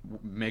know,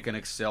 make an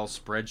Excel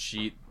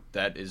spreadsheet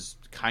that is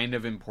kind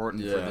of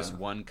important for this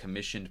one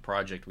commissioned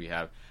project we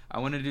have. I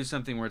want to do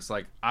something where it's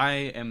like I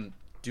am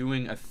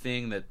doing a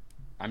thing that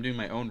I'm doing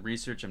my own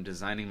research, I'm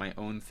designing my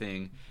own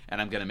thing,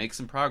 and I'm going to make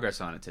some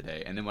progress on it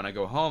today. And then when I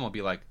go home, I'll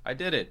be like, I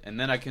did it. And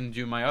then I can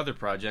do my other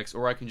projects,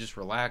 or I can just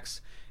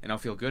relax and I'll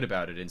feel good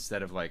about it,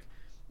 instead of like,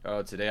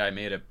 oh, today I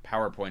made a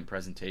PowerPoint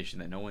presentation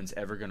that no one's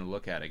ever going to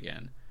look at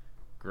again.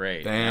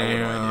 Great. Damn.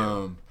 Now what do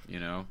I do? You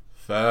know?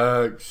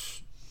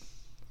 Facts.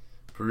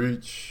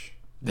 Preach.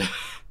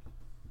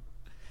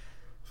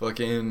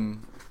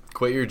 Fucking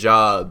quit your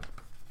job.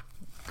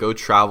 Go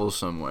travel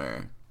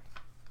somewhere.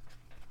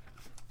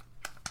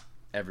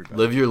 Everybody.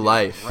 Live your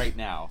life. Right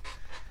now.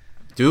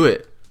 Do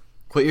it.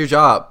 Quit your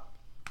job.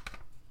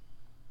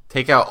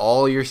 Take out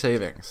all your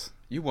savings.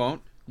 You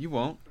won't. You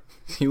won't.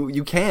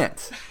 You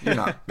can't. You're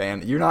not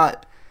banned. You're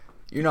not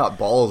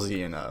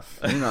ballsy enough.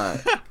 You're not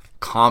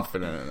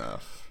confident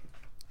enough.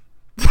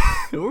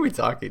 Who are we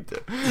talking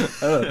to?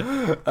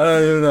 I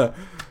don't even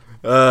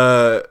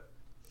know.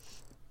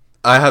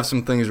 I have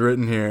some things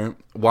written here.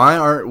 Why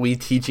aren't we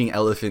teaching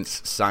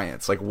elephants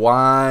science? Like,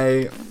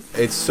 why?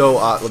 It's so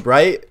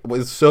right?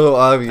 It's so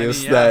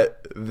obvious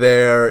that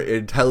they're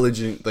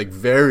intelligent, like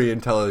very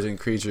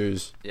intelligent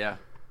creatures. Yeah.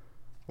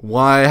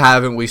 Why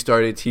haven't we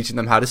started teaching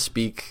them how to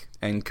speak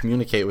and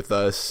communicate with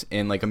us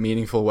in like a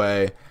meaningful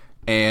way?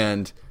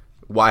 And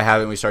why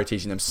haven't we started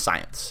teaching them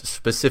science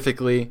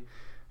specifically?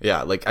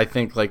 Yeah, like I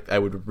think they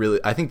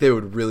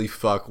would really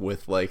fuck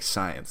with like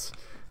science,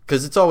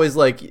 because it's always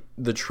like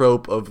the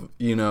trope of,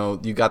 you know,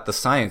 you got the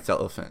science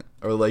elephant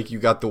or like you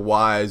got the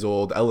wise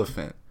old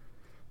elephant.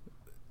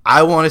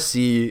 I want to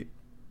see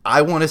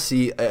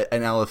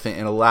an elephant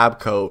in a lab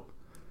coat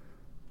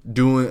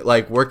doing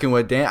like working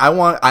with Dan.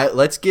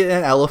 Let's get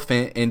an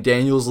elephant in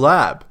Daniel's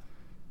lab.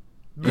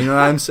 You know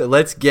what I'm saying?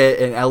 Let's get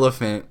an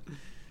elephant.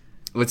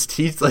 Let's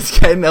get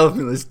an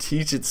elephant. Let's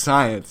teach it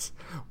science.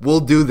 We'll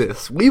do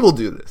this. We will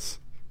do this.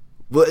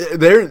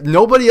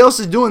 Nobody else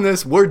is doing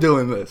this. We're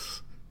doing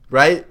this.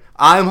 Right?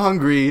 I'm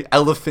hungry.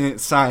 Elephant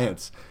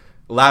science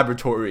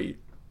laboratory.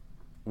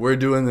 We're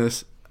doing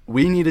this.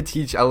 We need to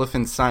teach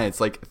elephants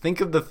science. Like, think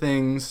of the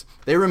things.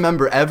 They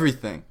remember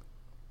everything.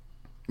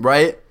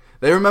 Right?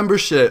 They remember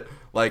shit.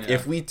 Like,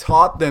 if we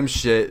taught them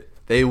shit,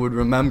 they would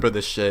remember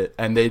the shit.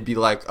 And they'd be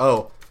like,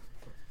 oh,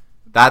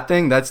 that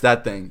thing? That's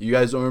that thing. You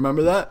guys don't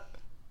remember that?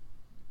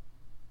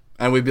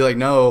 And we'd be like,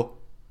 no.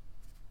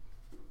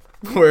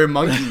 We're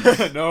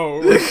monkeys. No,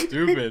 we're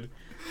stupid.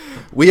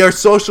 We are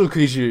social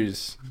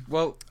creatures.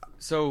 Well,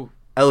 so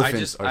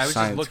elephants are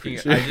science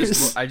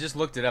creatures. I just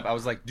looked it up. I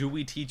was like, do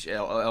we teach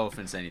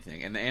elephants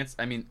anything? And the answer,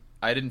 I mean,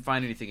 I didn't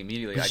find anything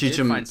immediately. I teach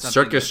them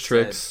circus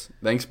tricks.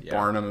 Thanks,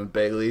 Barnum and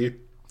Bailey.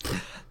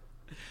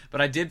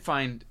 But I did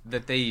find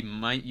that they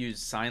might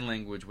use sign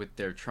language with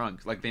their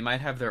trunk. Like, they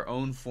might have their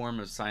own form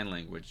of sign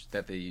language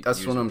that they use.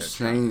 That's what I'm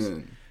saying.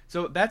 Trunks.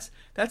 So that's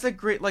a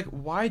great, like,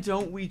 why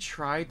don't we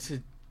try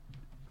to...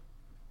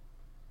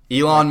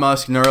 Elon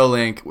Musk,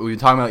 Neuralink, we were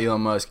talking about Elon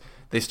Musk.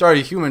 They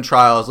started human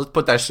trials. Let's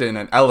put that shit in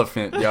an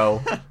elephant,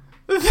 yo.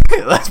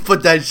 Let's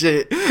put that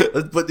shit.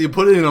 You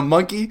put it in a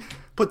monkey.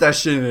 Put that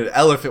shit in an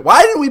elephant.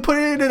 Why didn't we put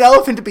it in an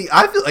elephant to be?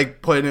 I feel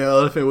like putting in an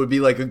elephant would be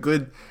like a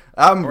good.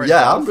 I'm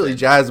really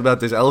jazzed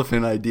about this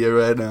elephant idea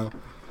right now.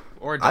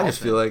 Or a dolphin. I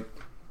just feel like.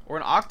 Or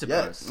an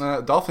octopus.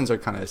 Yeah, dolphins are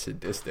kind of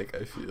sadistic,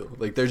 I feel.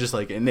 Like, they're just,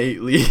 like,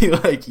 innately,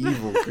 like,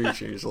 evil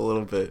creatures a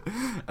little bit.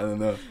 I don't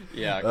know.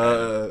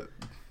 Yeah.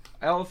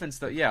 Elephants,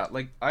 though, yeah.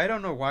 Like, I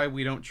don't know why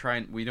we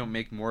don't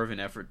make more of an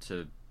effort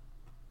to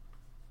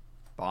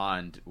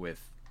bond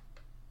with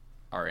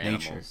our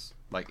animals. Nature.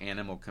 Like,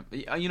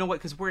 you know what?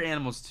 Because we're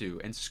animals, too.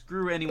 And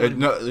screw anyone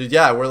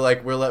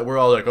we're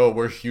all like, oh,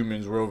 we're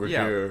humans. We're over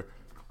here.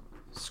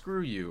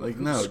 Screw you. Like,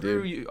 no,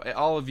 screw dude. you.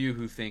 All of you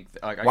who think...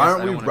 Like, why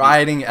aren't we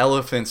riding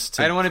elephants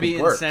to work? I don't want to be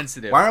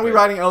insensitive. Why aren't we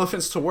riding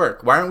elephants to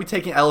work? Why aren't we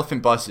taking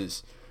elephant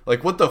buses?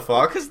 Like, what the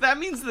fuck? Because that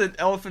means that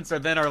elephants are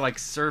like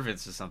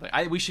servants or something.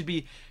 We should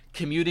be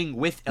commuting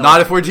with elephants. Not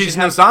if we're teaching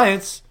them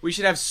science. We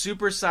should have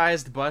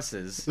supersized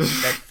buses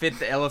that fit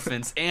the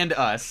elephants and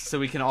us so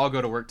we can all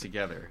go to work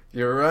together.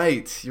 You're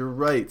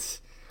right.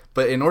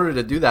 But in order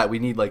to do that, we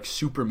need, like,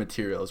 super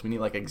materials. We need,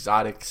 like,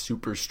 exotic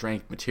super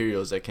strength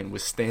materials that can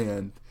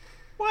withstand...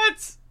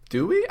 What?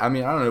 Do we? I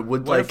mean, I don't know. We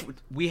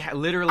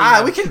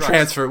literally we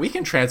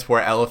can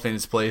transport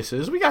elephants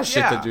places. We got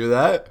shit to do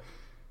that.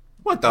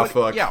 What the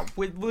fuck? Yeah,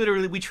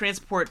 we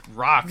transport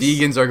rocks.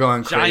 Vegans are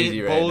going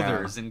crazy right now. Giant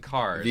boulders in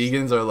cars.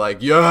 Vegans are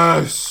like,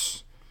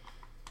 yes!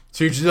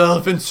 Teach the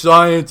elephant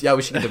science! Yeah,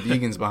 we should get the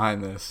vegans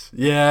behind this.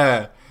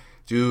 Yeah.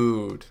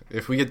 Dude,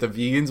 if we get the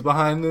vegans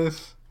behind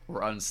this...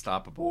 We're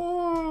unstoppable.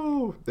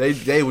 Whoa!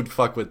 They would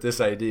fuck with this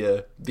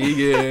idea.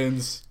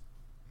 Vegans...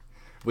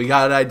 We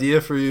got an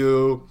idea for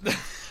you.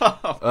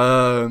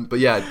 But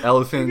yeah,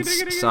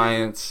 elephants,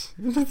 science.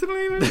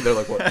 They're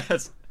like,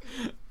 what?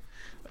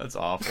 That's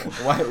awful.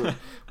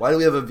 Why do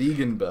we have a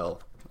vegan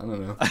bell? I don't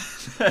know.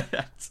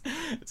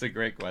 It's a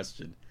great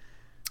question.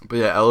 But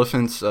yeah,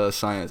 elephants,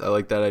 science. I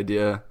like that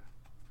idea.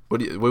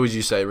 What would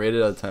you say? Rate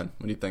it out of 10.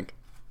 What do you think?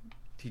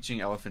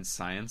 Teaching elephants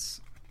science?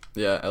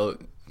 Yeah.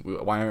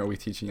 Why aren't we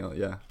teaching?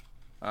 Yeah.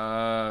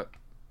 I'll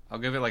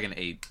give it like an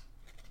 8.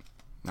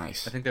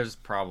 Nice. I think there's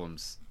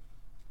problems.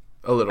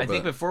 A little bit. I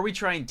think before we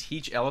try and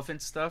teach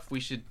elephant stuff, we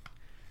should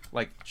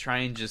like try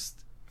and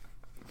just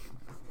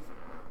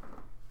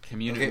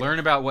learn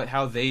about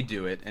how they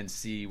do it and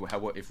see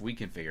if we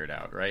can figure it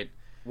out, right?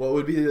 What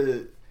would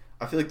be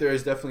I feel like there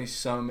is definitely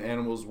some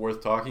animals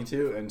worth talking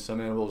to and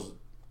some animals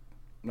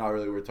not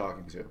really worth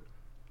talking to.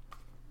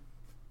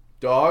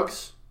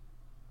 Dogs?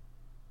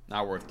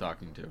 Not worth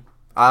talking to.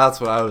 That's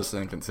what I was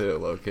thinking too,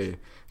 low-key.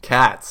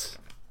 Cats.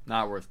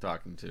 Not worth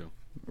talking to.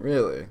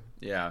 Really?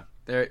 Yeah.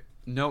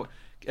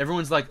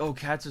 Everyone's like, oh,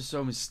 cats are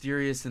so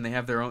mysterious and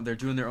they're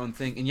doing their own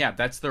thing. And yeah,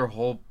 that's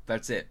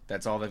it.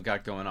 That's all they've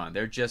got going on.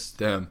 They're just...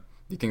 Damn.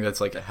 You think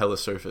that's like a hella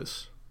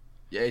surface?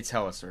 Yeah, it's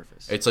hella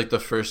surface. It's like the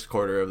first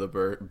quarter of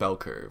the bell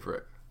curve,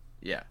 right?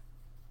 Yeah.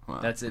 Wow.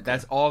 That's it. Okay.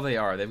 That's all they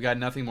are. They've got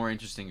nothing more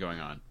interesting going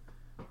on.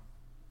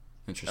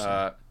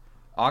 Interesting.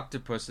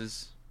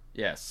 Octopuses,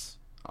 yes.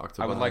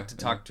 Octopi, I would like to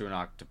talk to an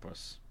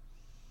octopus.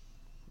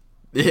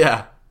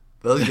 Yeah.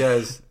 Those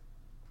guys,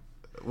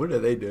 what are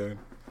they doing?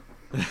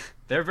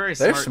 They're very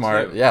smart. They're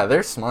smart. Too. Yeah,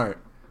 they're smart.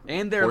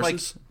 And they're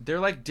Horses?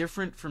 like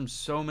different from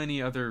so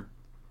many other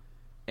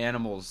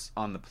animals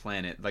on the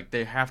planet. Like,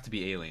 they have to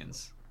be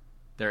aliens.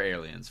 They're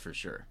aliens for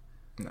sure.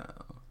 No.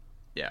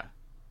 Yeah.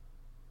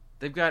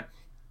 They've got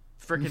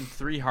freaking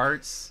 3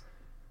 hearts.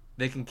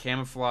 They can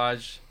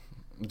camouflage.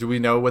 Do we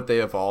know what they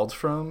evolved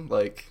from?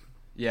 Like,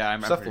 yeah,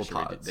 I'm pretty sure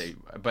cephalopods.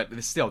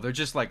 But still, they're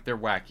just like, they're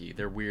wacky.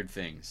 They're weird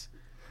things.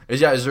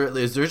 Is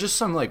there just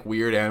some like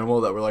weird animal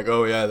that we're like,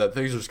 oh yeah, that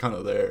thing's just kind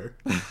of there?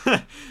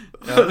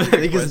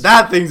 Because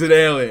that thing's an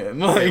alien.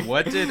 Like,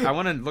 I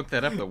want to look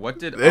that up though. What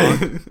did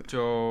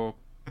octopuses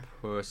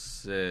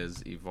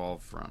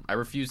evolve from? I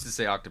refuse to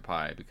say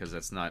octopi because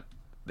that's not.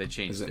 They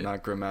changed it. Is it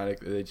not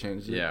grammatic? They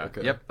changed it? Yeah.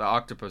 Okay. Yep. The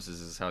octopuses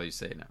is how you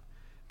say it now.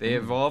 They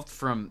evolved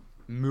from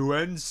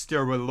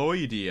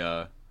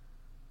Muensteroidea.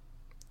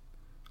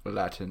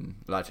 Latin.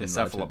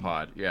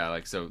 Cephalopod. Yeah.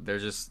 Like, so they're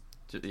just.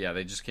 Yeah,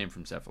 they just came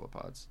from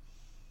cephalopods.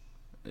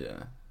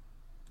 Yeah.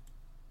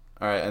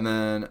 All right, and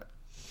then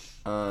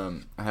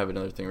I have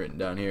another thing written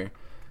down here,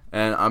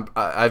 and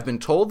I've been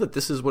told that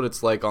this is what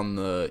it's like on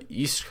the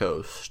East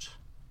Coast.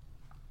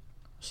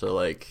 So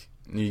like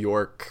New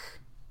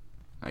York,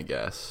 I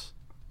guess,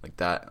 like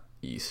that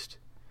east.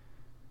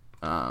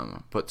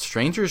 But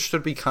strangers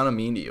should be kind of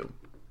mean to you.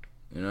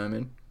 You know what I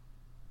mean?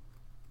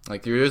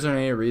 Like, there isn't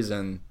any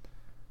reason.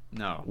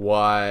 No.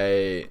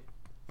 Why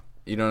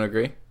you don't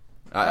agree?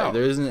 No,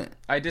 there isn't.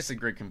 I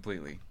disagree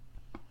completely.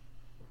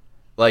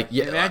 Like,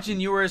 yeah. Imagine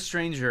you were a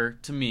stranger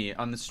to me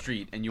on the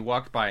street, and you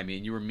walked by me,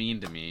 and you were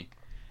mean to me,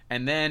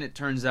 and then it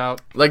turns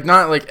out, like,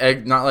 not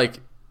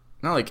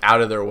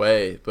out of their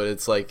way, but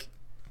it's like,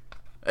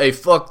 hey,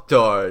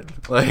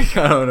 fucktard. Like,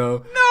 I don't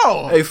know.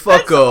 No, hey, fucko.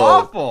 That's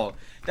awful.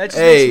 That just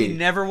makes me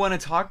never want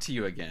to talk to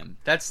you again.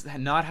 That's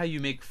not how you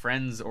make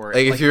friends, or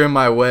like if you're in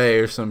my way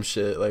or some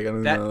shit. Like, I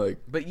don't know. Like,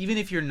 but even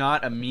if you're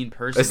not a mean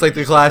person, it's like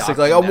the classic.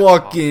 Like, I'm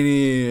walking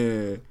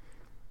in.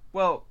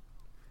 Well,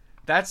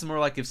 that's more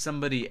like if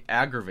somebody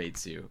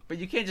aggravates you, but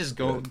you can't just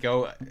go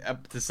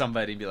up to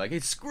somebody and be like, "Hey,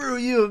 screw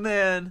you,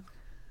 man."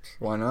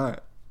 Why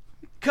not?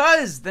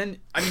 'Cause then,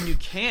 I mean, you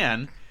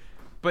can,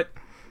 but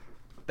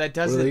that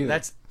doesn't.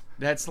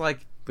 That's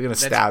like. They're gonna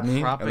stab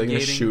me. Are they gonna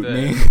shoot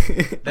me?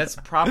 That's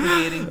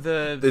propagating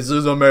the. This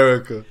is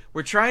America.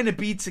 We're trying to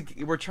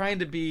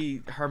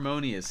be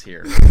harmonious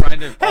here. We're trying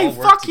to hey,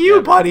 fuck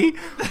you, buddy.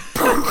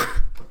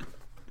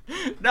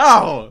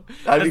 No,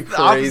 that'd be the crazy.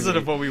 opposite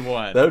of what we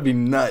want. That would be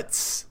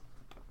nuts.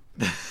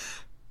 That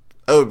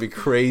would be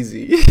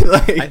crazy.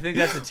 Like, I think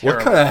that's a terrible.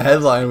 What kind of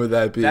headline would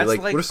that be? Like,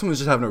 what if someone's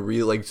just having a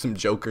real, like, some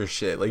Joker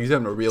shit? Like, he's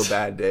having a real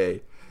bad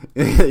day.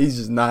 He's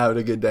just not having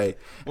a good day.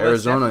 Well,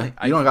 Arizona,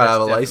 you don't gotta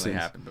have a license.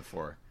 Happened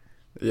before.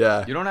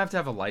 Yeah. You don't have to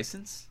have a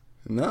license?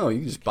 No, you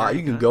can just buy.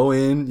 You can go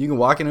in. You can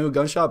walk into a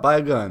gun shop, buy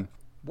a gun.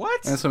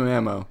 What? And some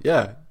ammo.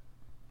 Yeah.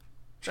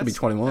 Should be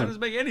 21. That doesn't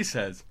make any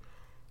sense.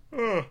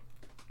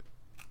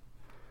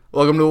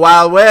 Welcome to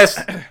Wild West.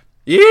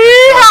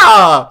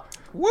 Yeah.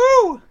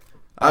 Woo.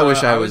 I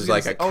wish I was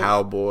like a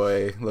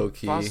cowboy, low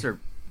key. Foster,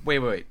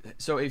 wait.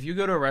 So if you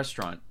go to a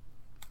restaurant,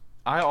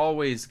 I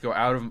always go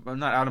I'm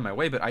not out of my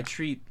way, but I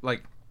treat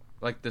like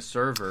the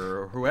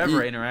server or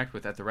whoever I interact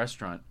with at the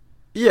restaurant.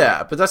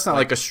 Yeah, but that's not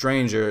like a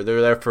stranger.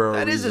 They're there for a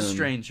reason. That is a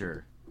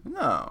stranger.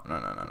 No.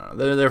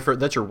 They're there for,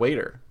 that's your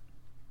waiter.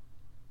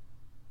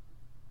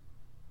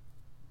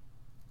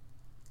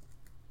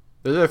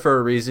 They're there for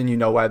a reason. You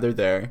know why they're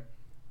there.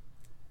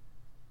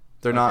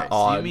 They're not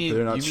odd.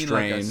 They're not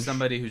strange. Like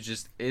somebody who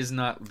just is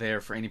not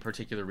there for any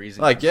particular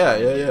reason. Like,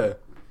 yeah.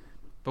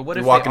 But what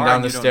you're if walking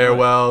down the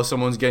stairwell,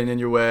 someone's getting in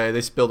your way,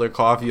 they spill their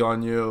coffee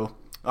on you.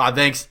 Aw,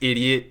 thanks,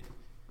 idiot.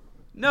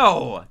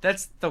 No,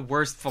 that's the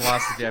worst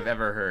philosophy I've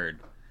ever heard.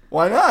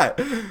 Why not?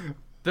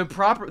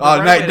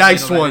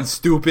 Nice one,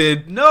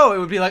 stupid. No, it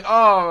would be like,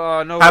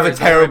 no. Have a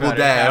terrible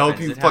day. I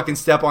hope you fucking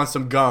step on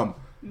some gum.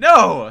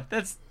 No,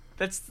 that's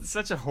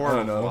such a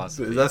horrible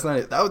philosophy. That's not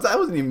even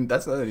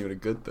a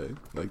good thing.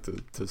 Like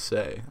to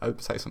say. I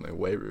would say something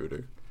way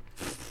ruder.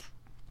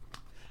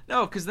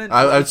 No, because then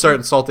I would start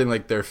insulting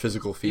like their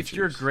physical features. If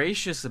you're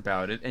gracious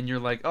about it and you're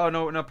like, oh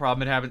no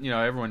problem, it happens.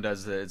 Everyone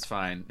does it. It's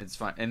fine.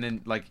 And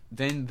then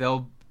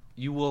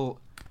you will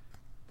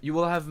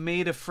have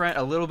made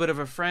a little bit of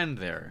a friend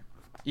there,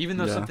 even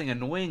though something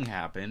annoying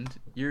happened.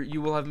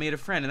 You will have made a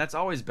friend, and that's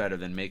always better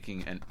than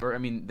making an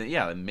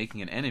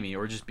enemy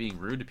or just being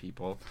rude to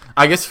people.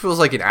 I guess if it was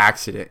like an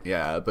accident,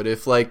 yeah. But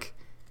if like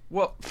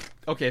Well,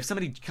 okay, if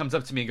somebody comes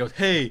up to me and goes,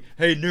 hey,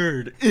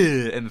 nerd,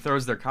 and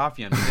throws their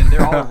coffee on me, then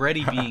they're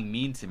already being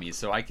mean to me,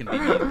 so I can be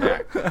mean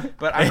back.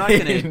 But I'm not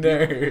going to...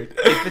 nerd.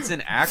 If it's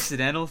an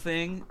accidental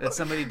thing that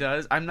somebody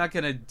does, I'm not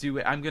going to do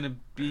it. I'm going to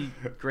be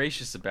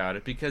gracious about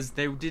it because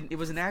it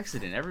was an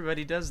accident.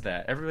 Everybody does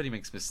that. Everybody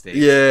makes mistakes.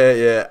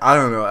 Yeah. I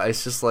don't know.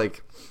 It's just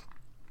like...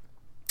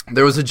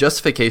 There was a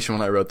justification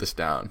when I wrote this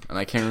down, and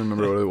I can't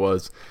remember what it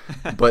was.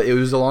 But it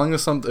was along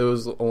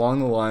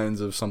the lines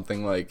of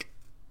something like...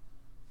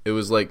 It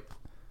was like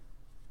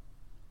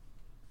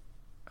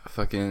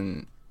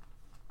fucking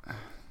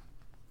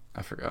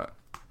I forgot.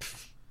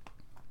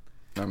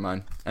 Never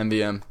mind.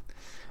 MVM.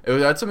 It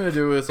had something to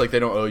do with like they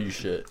don't owe you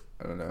shit.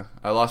 I don't know.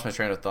 I lost my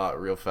train of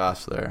thought real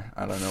fast there.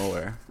 I don't know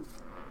where.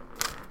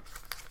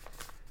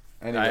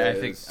 I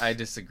think I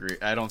disagree.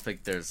 I don't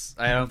think that's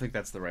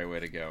the right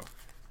way to go.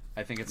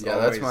 I think it's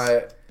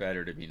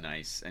better to be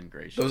nice and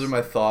gracious. Those are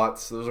my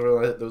thoughts. Those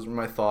were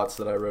my thoughts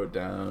that I wrote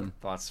down.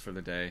 Thoughts for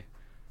the day.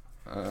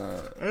 Yeah,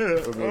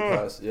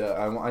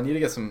 I need to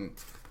get some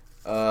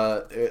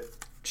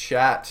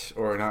chat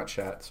or not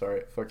chat.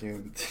 Sorry,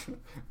 fucking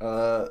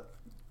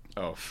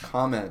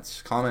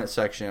comment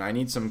section. I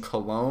need some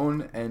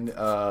cologne and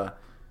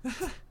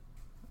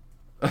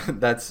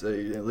that's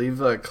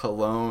leave a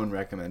cologne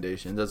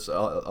recommendation. That's the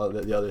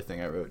other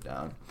thing I wrote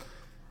down.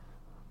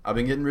 I've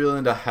been getting real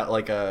into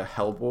like a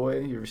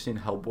Hellboy. You ever seen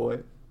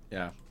Hellboy?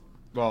 Yeah.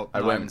 Well, I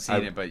haven't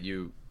seen it, but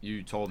you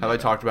told me. Have I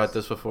talked about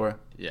this before?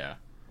 Yeah.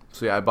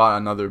 So yeah, I bought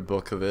another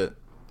book of it.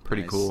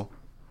 Pretty cool.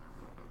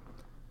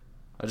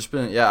 I've just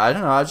been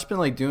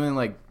like doing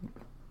like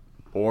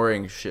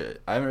boring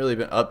shit. I haven't really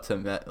been up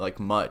to like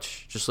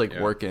much. Just like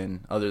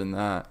working. Other than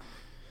that,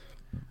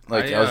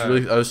 like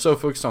I was so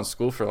focused on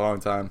school for a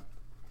long time.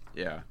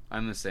 Yeah,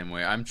 I'm the same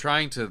way. I'm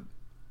trying to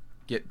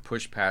get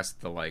pushed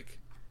past the like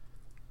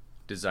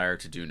desire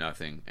to do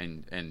nothing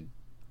and.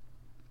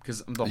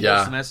 Because the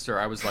whole semester,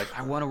 I was like,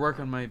 I want to work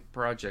on my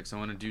projects. I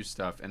want to do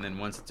stuff. And then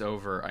once it's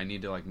over, I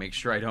need to like make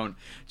sure I don't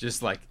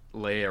just like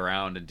lay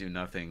around and do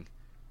nothing.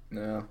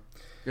 Yeah.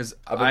 Because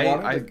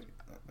I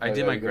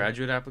did my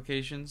graduate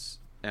applications,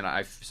 and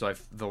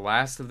the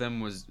last of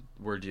them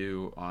were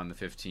due on the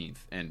 15th,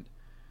 and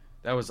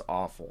that was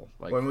awful.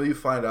 Like, when will you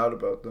find out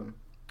about them?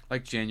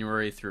 Like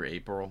January through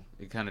April.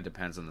 It kind of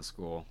depends on the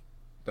school.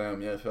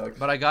 Damn, yeah, facts.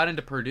 But I got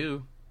into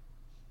Purdue.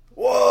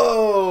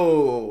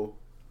 Whoa!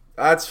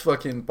 That's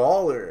fucking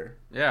baller.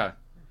 Yeah.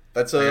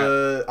 That's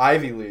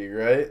Ivy League,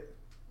 right?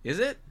 Is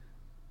it?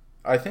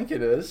 I think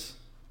it is.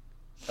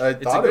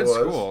 It's a good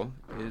school.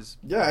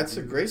 Yeah, it's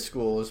a great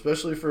school,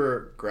 especially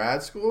for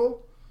grad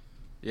school.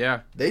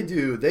 Yeah. They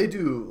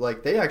do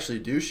like they actually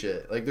do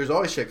shit. Like there's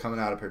always shit coming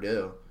out of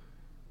Purdue.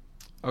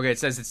 Okay, it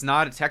says it's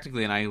not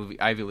technically an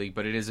Ivy League,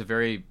 but it is a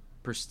very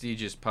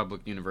prestigious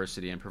public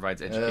university and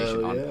provides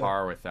education on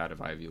par with that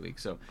of Ivy League.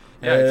 So,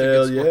 yeah, it's a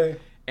good school. Yeah.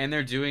 And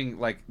they're doing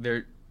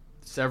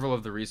several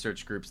of the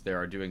research groups there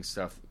are doing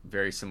stuff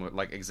very similar,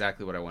 like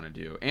exactly what I want to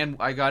do. And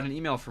I got an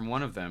email from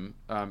one of them,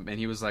 and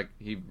he was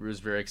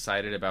very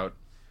excited about.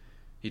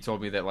 He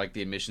told me that like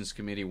the admissions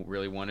committee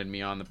really wanted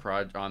me on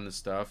on the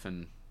stuff,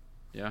 and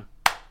yeah,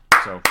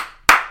 so.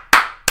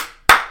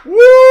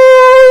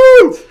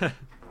 Woo!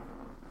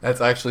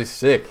 That's actually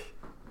sick.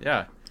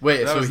 Yeah.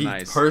 Wait, so he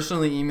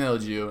personally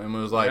emailed you and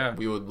was like,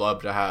 "We would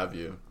love to have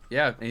you."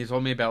 Yeah, and he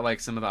told me about like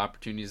some of the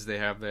opportunities they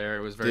have there.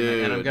 It was very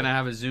nice. And I'm gonna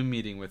have a Zoom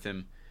meeting with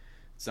him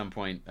some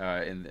point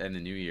in the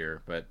new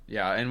year. But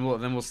yeah, and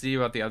we'll see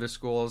about the other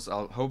schools.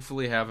 I'll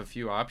hopefully have a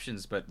few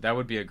options, but that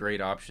would be a great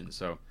option.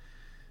 So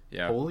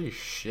yeah. Holy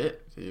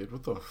shit, dude!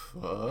 What the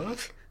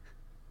fuck?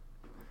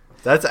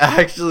 That's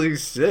actually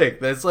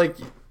sick. That's like,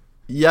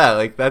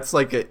 that's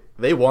like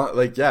they want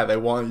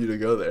you to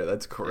go there.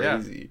 That's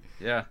crazy.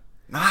 Yeah.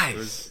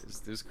 Nice.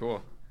 It was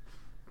cool.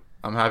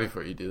 I'm happy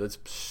for you, dude. That's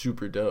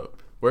super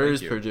dope. Where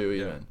is Purdue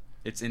even?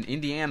 It's in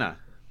Indiana.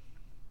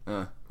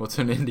 What's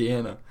in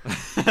Indiana?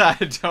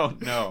 I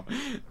don't know.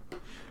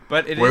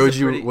 But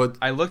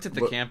I looked at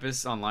the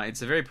campus online.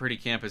 It's a very pretty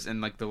campus,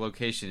 and like the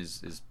location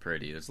is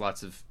pretty. There's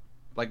lots of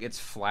it's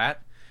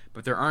flat,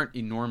 but there aren't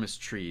enormous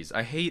trees.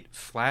 I hate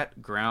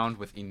flat ground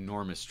with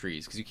enormous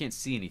trees because you can't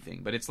see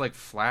anything. But it's like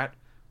flat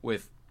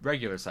with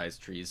regular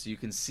sized trees, so you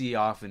can see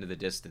off into the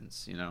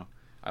distance. You know,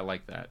 I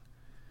like that.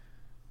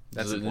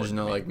 There's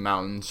no like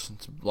mountains.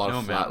 It's a lot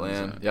of flat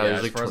land. Yeah,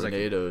 there's like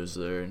tornadoes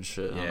there and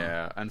shit.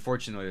 Yeah,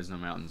 unfortunately there's no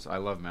mountains. I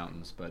love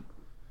mountains, but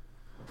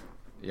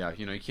yeah,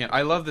 you can't.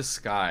 I love the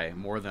sky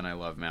more than I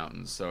love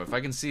mountains. So if I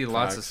can see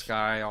lots of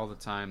sky all the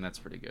time, that's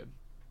pretty good.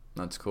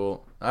 That's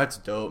cool. That's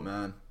dope,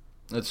 man.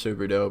 That's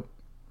super dope.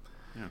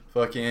 Yeah.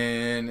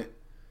 Fucking,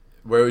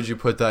 where would you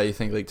put that? You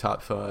think like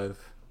top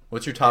 5?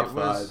 What's your top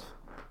 5?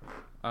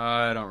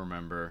 I don't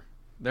remember.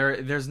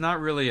 There's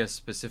not really a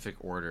specific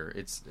order.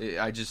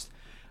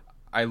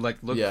 I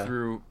looked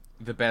through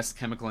the best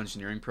chemical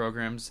engineering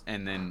programs,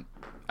 and then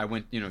I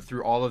went,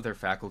 through all of their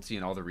faculty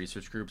and all the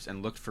research groups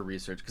and looked for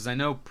research because I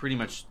know pretty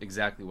much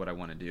exactly what I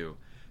want to do.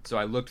 So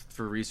I looked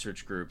for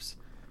research groups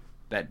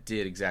that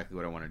did exactly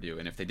what I want to do.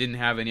 And if they didn't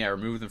have any, I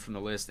removed them from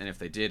the list. And if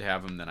they did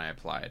have them, then I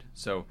applied.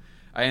 So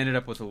I ended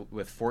up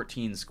with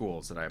 14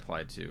 schools that I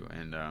applied to,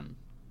 and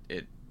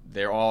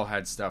they all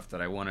had stuff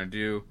that I want to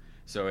do.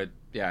 So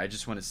I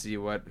just want to see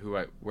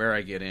where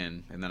I get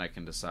in, and then I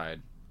can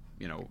decide.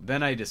 Then I'm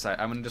going to decide.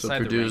 So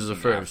Purdue is the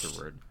first.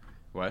 Afterward.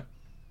 What?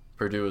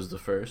 Purdue is the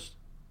first.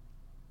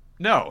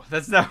 No,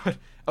 that's not what.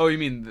 Oh, you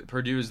mean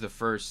Purdue is the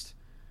first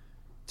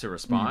to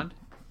respond?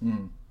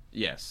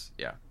 Yes,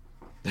 yeah.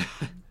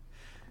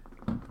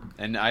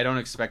 And I don't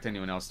expect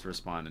anyone else to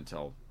respond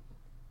until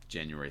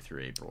January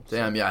through April.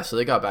 Damn, yeah, so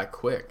they got back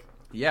quick.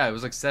 Yeah, it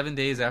was like 7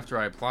 days after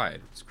I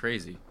applied. It's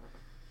crazy.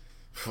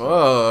 Fuck.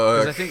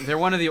 Because I think they're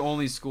one of the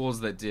only schools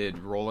that did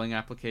rolling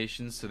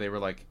applications, so they were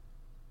like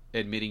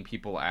admitting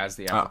people as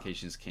the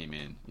applications came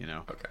in,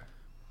 Okay.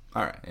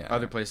 All right, yeah.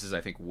 Other places,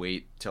 I think,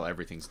 wait till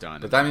everything's done.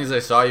 But that means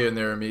they saw you and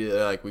they were immediately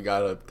like, we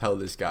gotta tell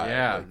this guy.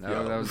 Yeah, like,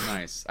 that was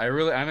nice.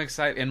 I'm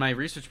excited. And my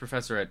research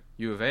professor at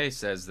U of A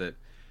says that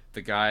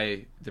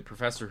the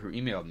professor who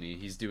emailed me,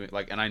 he's doing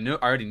and I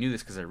already knew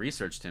this because I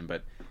researched him,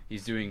 but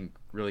he's doing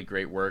really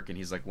great work, and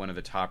he's like one of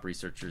the top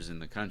researchers in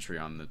the country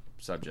on the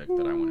subject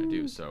that I want to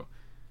do. So,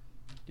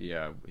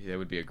 yeah, that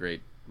would be a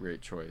great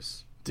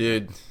choice.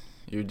 Dude,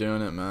 you're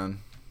doing it, man.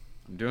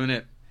 I'm doing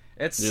it.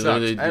 It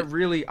sucks.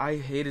 I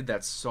hated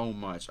that so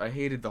much. I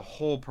hated the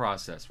whole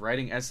process.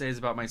 Writing essays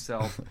about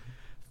myself,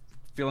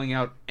 filling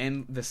out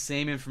the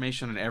same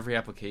information on every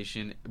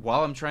application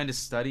while I'm trying to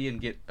study and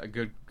get a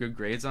good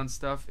grades on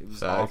stuff. It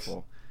was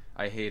awful.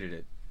 I hated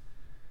it.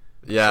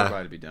 Yeah. I'm so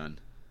glad to be done.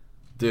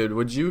 Dude,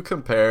 would you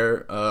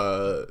compare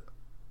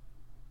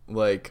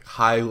like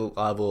high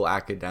level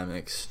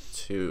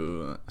academics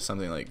to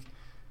something like,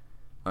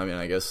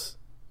 I guess,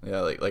 yeah,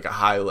 like a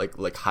high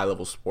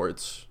level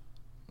sports?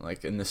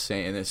 Like in a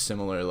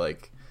similar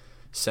like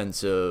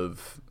sense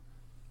of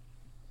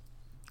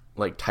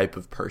like type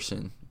of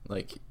person,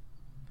 like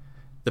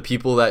the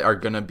people that are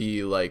gonna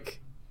be like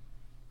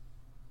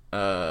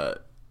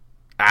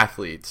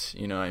athletes,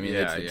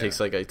 it takes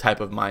like a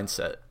type of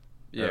mindset.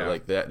 Yeah,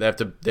 like they have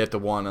to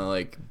want to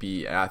like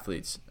be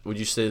athletes. Would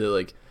you say that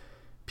like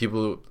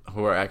people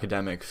who are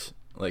academics,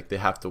 like they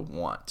have to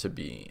want to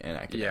be an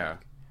academic? Yeah,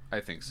 I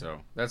think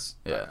so. That's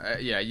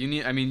you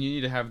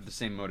need to have the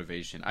same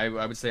motivation. I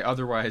would say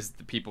otherwise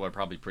the people are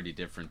probably pretty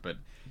different, but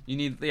you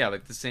need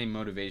like the same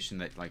motivation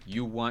that like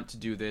you want to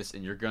do this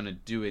and you're gonna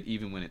do it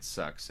even when it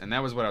sucks. And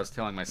that was what I was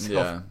telling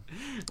myself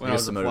when I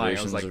was applying.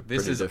 I was like,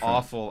 this is different.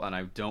 Awful, and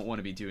I don't want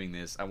to be doing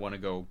this. I want to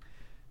go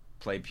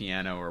play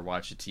piano or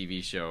watch a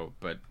TV show,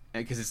 but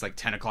because it's like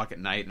 10 o'clock at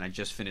night and I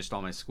just finished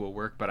all my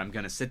schoolwork, but I'm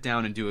gonna sit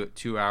down and do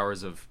 2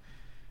 hours of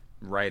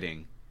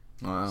writing.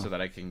 Wow. So that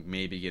I can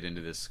maybe get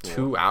into this school.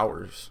 2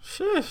 hours.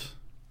 Sheesh.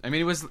 I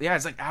mean,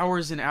 it's like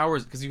hours and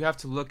hours because you have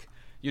to look,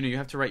 you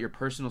have to write your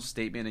personal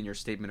statement and your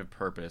statement of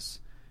purpose,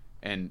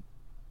 and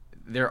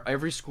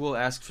every school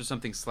asks for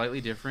something slightly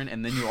different,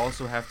 and then you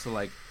also have to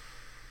like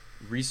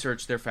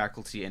research their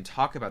faculty and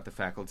talk about the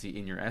faculty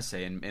in your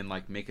essay and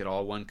like make it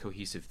all one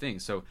cohesive thing.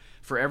 So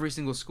for every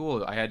single school,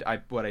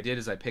 what I did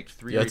is I picked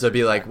 3. You have to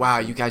be like, wow,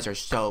 you guys are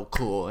so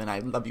cool, and I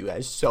love you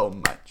guys so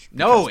much.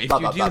 No, if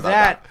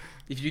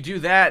you do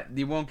that,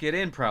 you won't get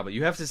in probably.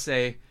 You have to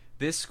say,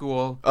 this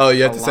school... Oh,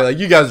 you have to say, like,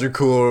 you guys are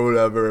cool or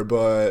whatever,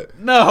 but...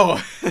 No!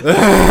 You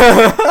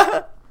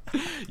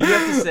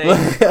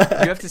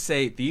have to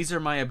say, these are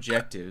my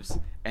objectives,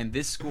 and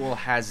this school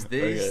has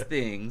these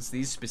things,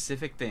 these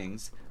specific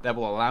things, that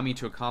will allow me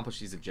to accomplish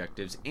these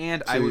objectives,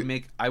 and I would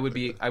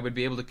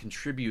be able to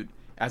contribute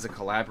as a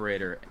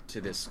collaborator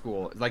to this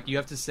school. Like, you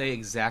have to say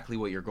exactly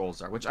what your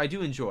goals are, which I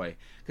do enjoy.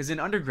 Because in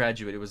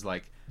undergraduate, it was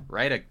like,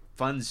 write a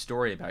fun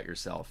story about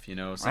yourself,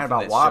 Write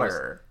about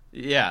water.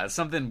 Yeah,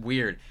 something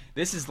weird.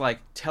 This is like,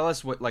 tell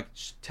us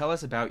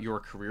about your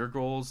career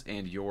goals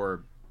and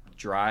your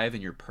drive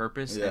and your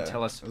purpose, and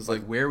tell us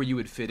like where you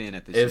would fit in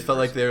at this. It felt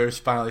like they were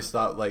finally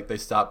stopped. Like they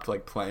stopped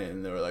like playing.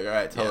 And they were like, all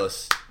right, tell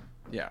us.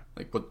 Yeah.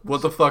 Like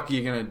what the fuck are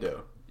you gonna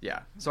do?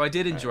 Yeah. So I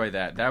did enjoy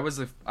that. That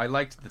was I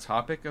liked the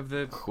topic of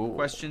the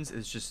questions.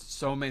 It's just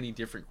so many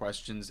different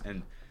questions,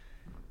 and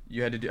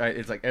you had to do.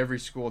 It's like every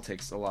school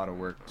takes a lot of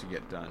work to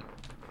get done.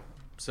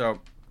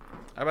 So,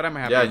 but I'm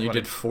happy. Yeah, and you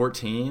did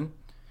 14.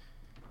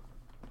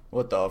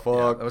 What the fuck?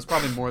 Yeah, that was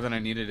probably more than I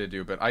needed to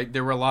do, but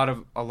there were a lot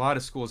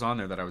of schools on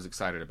there that I was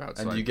excited about.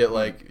 And so you get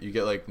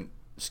like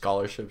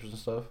scholarships and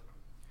stuff.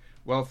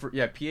 Well,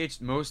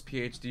 most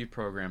PhD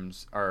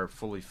programs are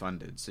fully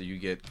funded, so you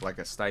get like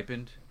a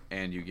stipend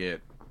and you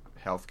get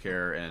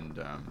healthcare and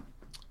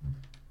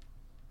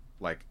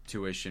like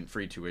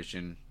free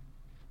tuition.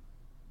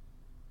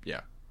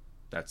 Yeah,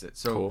 that's it.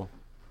 So cool.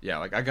 Yeah,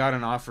 like I got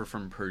an offer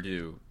from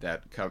Purdue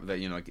that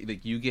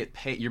like you get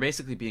paid. You're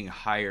basically being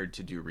hired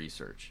to do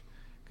research.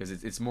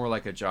 Because it's more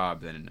like a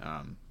job than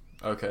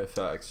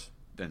facts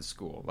than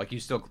school. Like you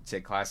still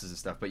take classes and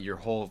stuff, but your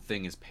whole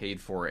thing is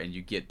paid for, and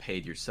you get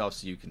paid yourself,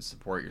 so you can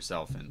support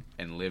yourself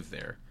and live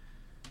there.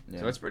 Yeah.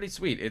 So it's pretty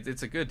sweet.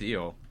 It's a good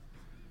deal.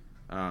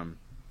 Yeah,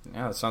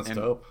 that sounds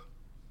dope.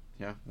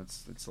 Yeah,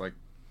 it's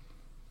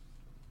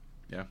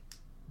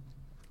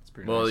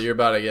pretty Well, nice. you're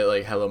about to get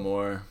like hella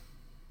more.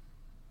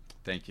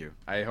 Thank you.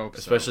 I hope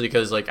Especially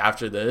because like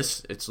after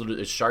this, it's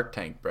Shark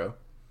Tank, bro.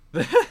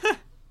 so.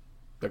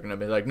 They're gonna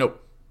be like,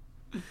 nope.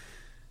 You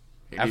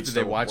need After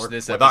they to watch work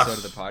this with episode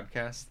us. of the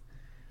podcast.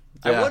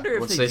 Yeah, I wonder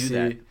if once they do see-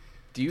 that.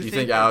 Do you Do you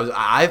think think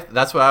I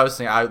that's what I was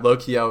thinking. Low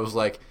key I was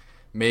like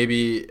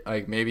maybe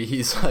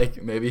he's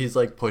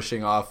like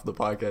pushing off the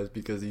podcast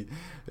because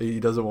he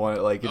doesn't want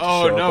it like it to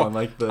show up on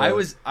like the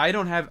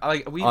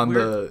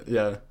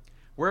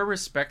we're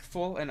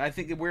respectful, and I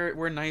think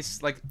we're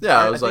nice. Like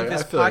I think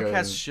this I feel like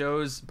podcast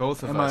shows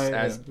both of us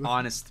as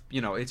honest.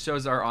 You know, it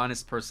shows our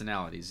honest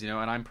personalities. You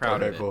know, and I'm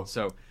proud of it. Cool.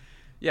 So,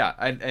 yeah,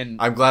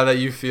 and I'm glad that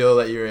you feel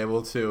that you're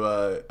able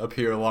to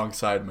appear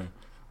alongside me.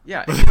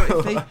 yeah, and, you know,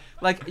 if they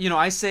like, you know,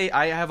 I say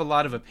I have a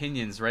lot of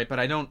opinions, right? But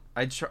I don't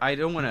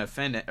want to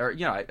offend it, or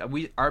you know,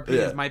 our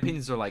opinions. Yeah. My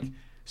opinions are like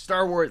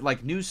Star Wars,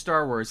 like new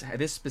Star Wars.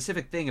 This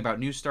specific thing about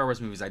new Star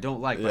Wars movies, I don't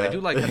like, but I do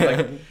like,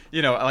 like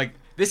you know, like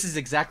this is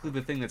exactly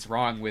the thing that's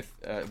wrong with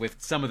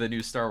some of the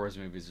new Star Wars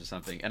movies or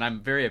something. And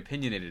I'm very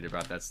opinionated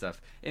about that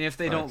stuff. And if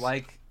they don't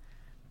like,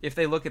 if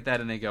they look at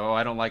that and they go, oh,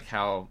 I don't like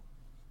how.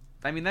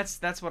 I mean,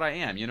 that's what I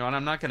am, you know, and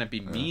I'm not going to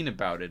be mean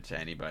about it to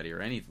anybody or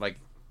any like.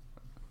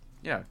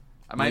 Yeah.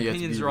 My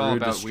opinions are all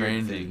about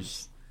weird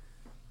things.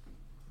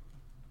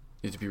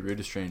 You have to be rude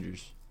to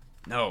strangers.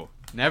 No,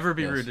 never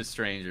be rude to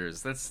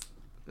strangers. That's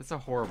a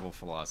horrible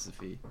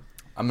philosophy.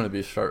 I'm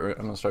gonna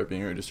start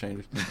being rude to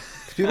strangers.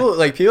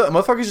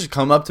 Motherfuckers just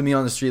come up to me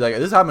on the street. Like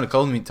this happened a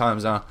couple of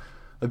times now.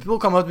 Like people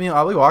come up to me.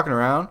 I'll be walking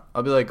around.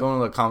 I'll be like going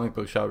to the comic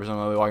book shop or something.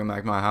 I'll be walking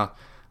back to my house.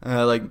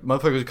 And like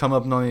motherfuckers come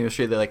up and on me on the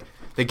street.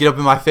 They get up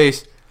in my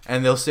face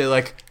and they'll say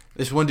like.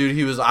 This one dude,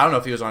 I don't know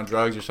if he was on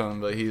drugs or something,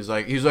 but he was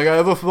like, I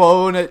have a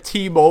phone at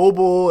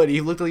T-Mobile, and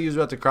he looked like he was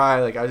about to cry.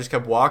 Like, I just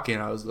kept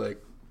walking. I was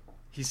like...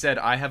 He said,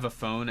 I have a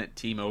phone at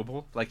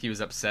T-Mobile? Like, he was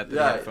upset that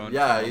he had a phone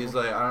Yeah, at he's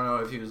like, I don't know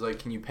if he was like,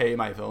 can you pay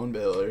my phone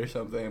bill or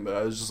something, but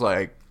I was just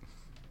like...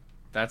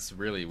 That's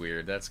really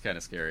weird. That's kind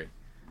of scary.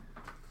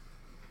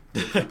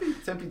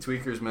 Tempe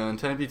tweakers, man.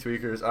 Tempe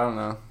tweakers, I don't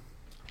know.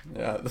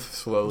 Yeah,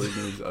 slowly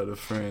moves out of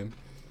frame.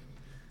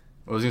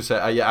 I was going to say,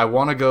 I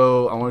want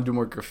to do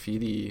more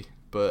graffiti,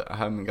 but I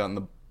haven't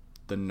gotten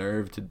the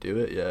nerve to do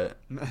it yet.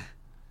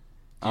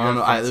 I don't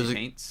know. There's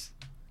paints?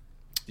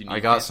 I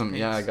got some. Paints?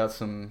 Yeah, I got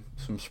some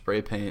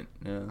spray paint.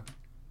 Yeah.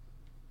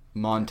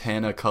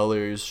 Montana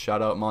Colors.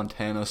 Shout out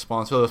Montana.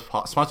 Sponsor the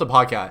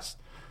podcast.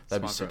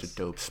 That'd be such a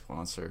dope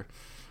sponsor.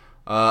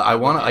 I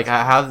want to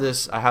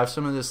I have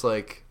some of this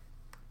like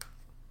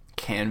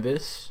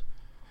canvas,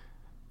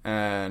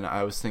 and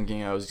I was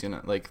thinking I was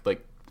gonna like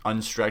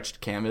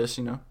unstretched canvas.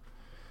 You know,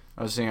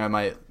 I was thinking I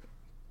might.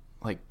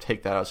 Like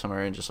take that out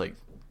somewhere and just like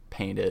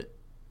paint it.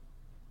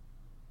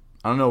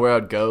 I don't know where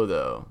I'd go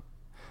though.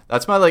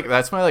 That's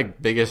my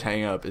biggest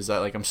hang up is that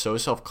like I'm so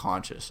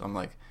self-conscious. I'm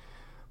like,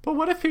 but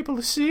what if people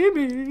see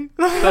me?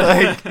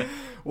 Like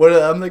what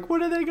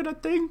are they gonna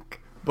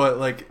think? But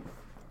like,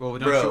 well,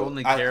 don't you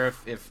only care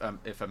if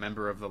a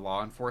member of the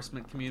law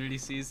enforcement community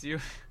sees you?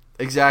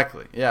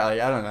 Exactly. Yeah,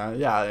 like I don't know.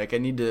 Yeah, like I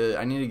need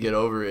to get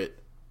over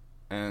it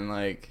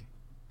and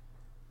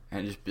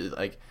just be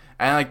like.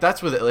 And like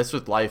that's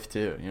with life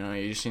too, you know.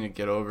 You just need to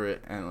get over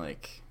it and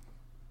like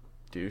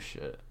do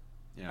shit.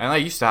 Yeah. And I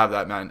used to have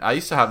that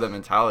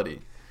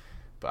mentality,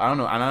 but I don't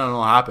know. And I don't know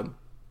what happened.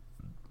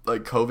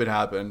 Like COVID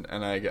happened,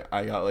 and I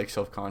got like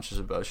self-conscious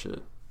about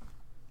shit.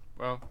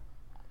 Well,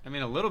 I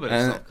mean, a little bit of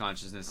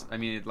self-consciousness. I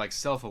mean, like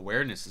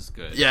self-awareness is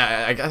good.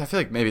 Yeah, I feel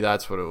like maybe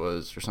that's what it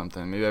was or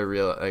something. Maybe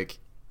I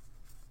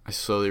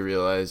slowly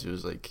realized it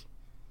was like.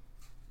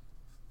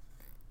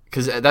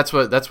 Because that's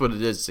what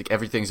it is. It's like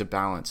everything's a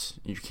balance.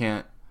 You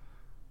can't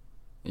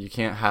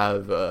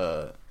have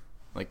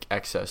like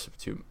excess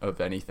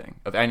of anything.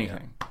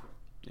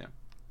 Yeah.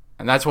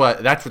 And that's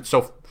what's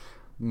so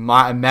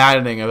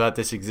maddening about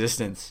this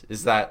existence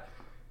is that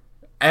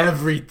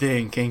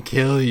everything can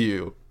kill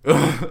you.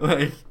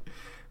 Like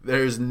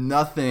there's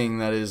nothing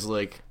that is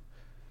like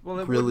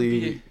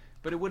really.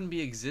 But it wouldn't be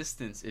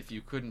existence if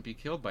you couldn't be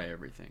killed by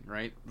everything,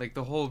 right? Like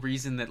the whole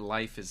reason that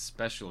life is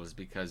special is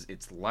because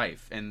it's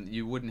life, and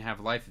you wouldn't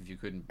have life if you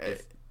couldn't.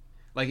 It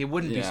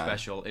wouldn't be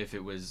special if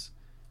it was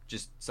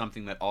just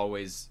something that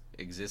always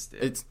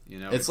existed. It's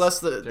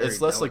less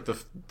like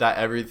that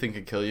everything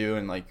could kill you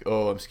and like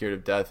I'm scared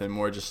of death, and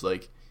more just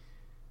like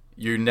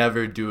you're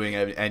never doing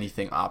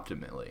anything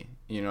optimally.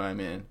 You know what I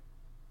mean?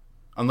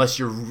 Unless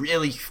you're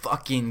really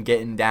fucking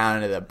getting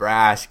down to the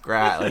brass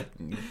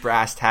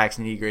tacks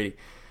nitty gritty.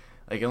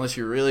 Like, unless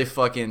you're really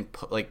fucking,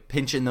 like,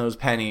 pinching those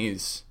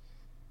pennies,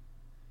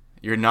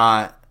 you're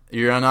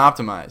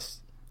unoptimized.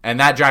 And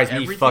that drives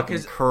me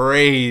fucking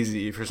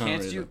crazy for some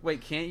reason. You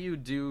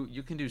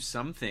can do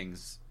some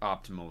things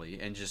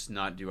optimally and just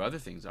not do other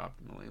things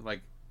optimally. Like,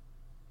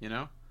 you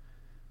know?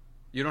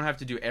 You don't have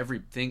to do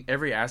every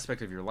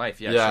aspect of your life.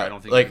 Yeah, sure, I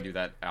don't think you can do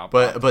that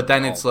optimally. But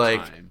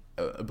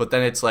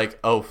then it's like,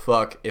 oh,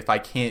 fuck, if I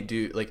can't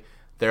do, like,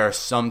 there are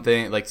some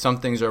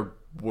things are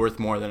worth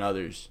more than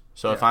others.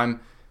 So if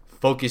I'm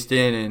focused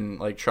in and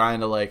like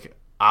trying to like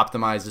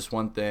optimize this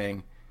one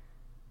thing,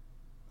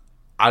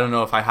 I don't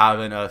know if I have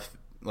enough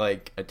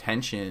like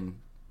attention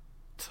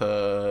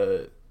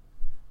to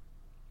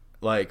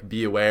like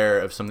be aware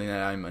of something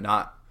that I'm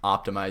not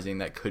optimizing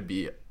that could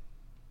be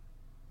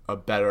a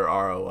better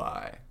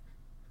ROI.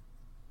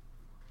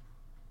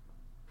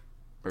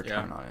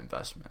 Return on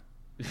investment.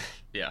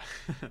 Yeah.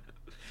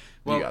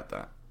 Well, you got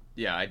that.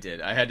 Yeah, I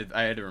did. I had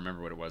to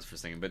remember what it was for a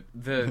second, but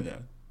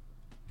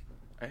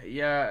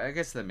yeah, I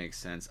guess that makes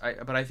sense.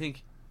 But I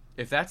think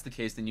if that's the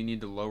case, then you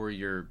need to lower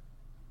your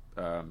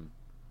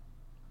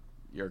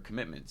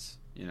commitments.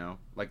 You know,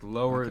 like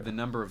lower the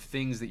number of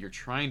things that you're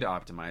trying to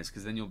optimize,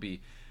 because then you'll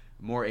be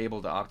more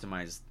able to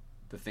optimize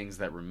the things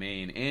that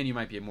remain, and you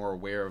might be more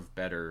aware of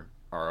better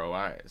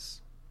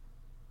ROIs.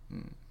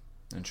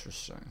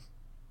 Interesting.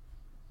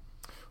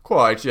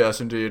 Quite,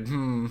 yes, indeed.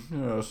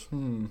 Yes.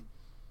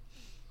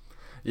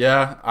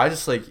 Yeah, I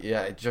just like,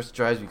 it just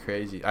drives me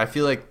crazy. I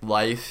feel like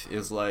life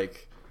is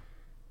like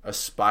a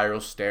spiral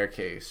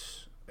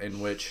staircase in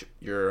which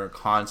you're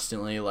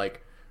constantly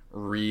like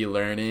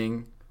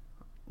relearning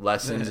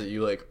lessons that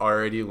you like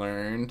already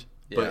learned,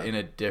 but in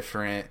a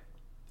different,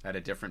 at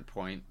a different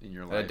point in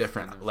your life, at a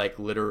different like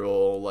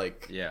literal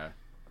like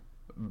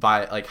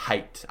by like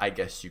height, I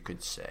guess you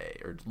could say,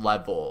 or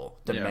level,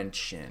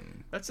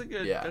 dimension. That's a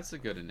good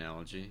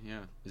analogy.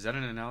 Yeah, is that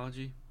an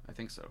analogy? I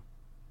think so.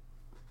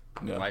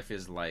 No. Life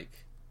is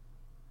like,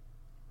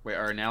 wait,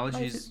 are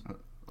analogies?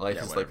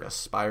 Life is like a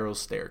spiral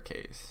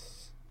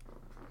staircase.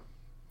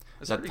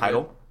 That's is that the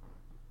title?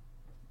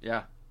 Good.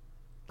 Yeah,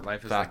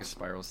 life is like a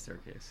spiral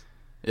staircase.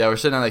 Yeah, we're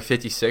sitting at like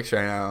 56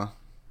 right now.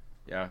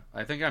 Yeah,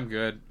 I think I'm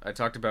good. I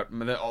talked about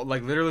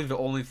like literally the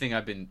only thing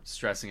I've been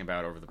stressing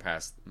about over the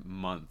past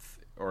month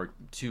or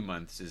 2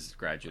 months is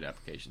graduate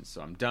applications.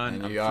 So I'm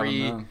done. I'm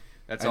free.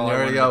 That's all I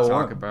wanted to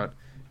talk about.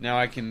 Now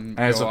I can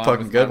go on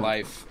with my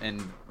life.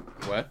 And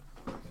what?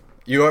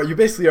 You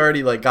basically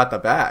already like got the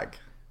bag.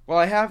 Well,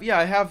 I have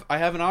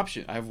an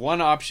option. I have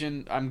one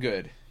option. I'm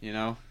good. You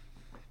know,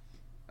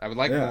 I would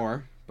like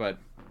more, but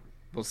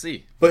we'll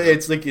see. But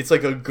it's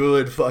like a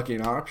good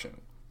fucking option.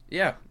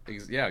 Yeah,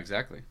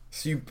 exactly.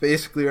 So you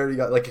basically already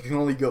got, like, you can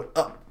only go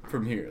up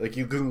from here. Like,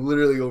 you can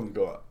literally only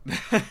go up.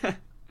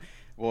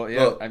 Well,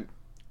 yeah,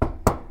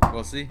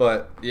 we'll see.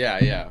 But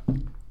yeah,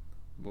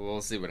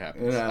 we'll see what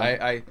happens.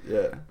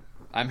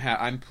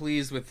 I'm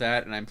pleased with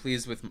that, and I'm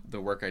pleased with the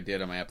work I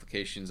did on my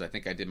applications. I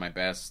think I did my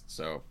best,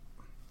 so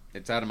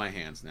it's out of my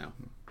hands now.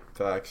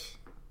 Facts.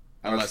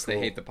 Unless they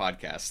hate the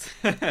podcast.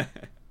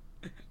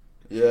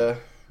 Yeah.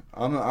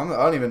 I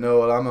don't even know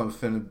what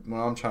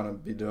I'm trying to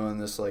be doing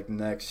this like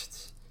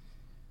next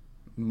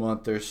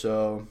month or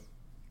so.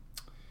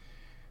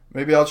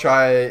 Maybe I'll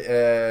try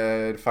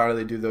and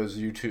finally do those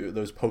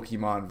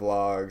Pokemon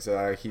vlogs that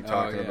I keep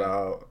talking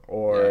about,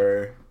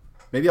 or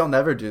maybe I'll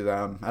never do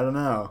them. I don't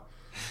know.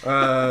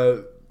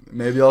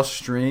 Maybe I'll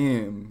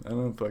stream. I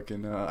don't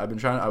fucking know. I've been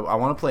trying. I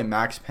want to play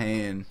Max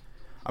Payne.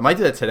 I might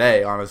do that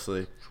today,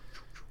 honestly.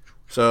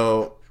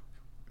 So,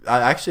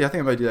 I think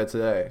I might do that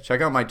today.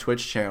 Check out my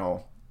Twitch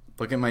channel.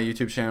 Look at my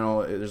YouTube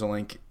channel. There's a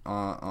link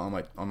on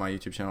my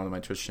YouTube channel to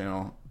my Twitch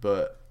channel.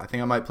 But I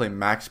think I might play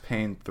Max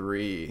Payne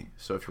 3.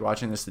 So if you're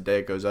watching this the day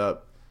it goes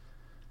up,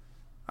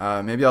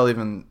 maybe I'll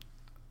even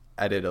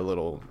edit a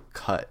little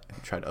cut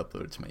and try to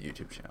upload it to my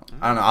YouTube channel.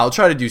 I don't know. I'll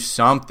try to do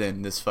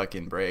something this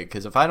fucking break.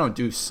 Because if I don't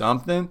do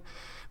something,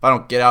 if I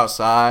don't get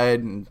outside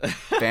and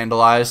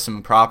vandalize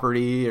some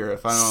property, or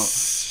if I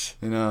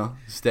don't,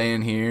 stay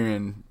in here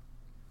and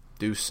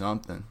do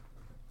something,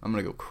 I'm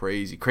going to go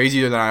crazy.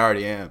 Crazier than I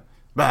already am.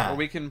 Or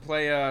we can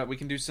play. We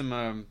can do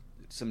some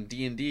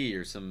D&D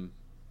or some.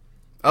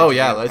 Oh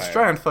yeah, let's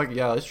try and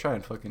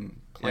fucking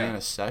plan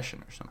a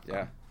session or something.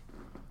 Yeah,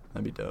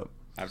 that'd be dope.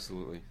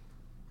 Absolutely.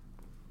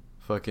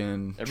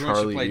 Fucking everyone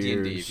Charlie should play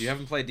Years. D&D. If you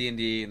haven't played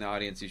D&D in the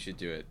audience, you should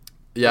do it.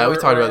 Yeah, we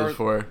talked about it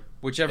before.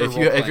 Whichever.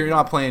 If you're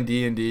not playing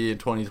D&D in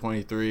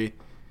 2023,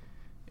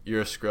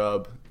 you're a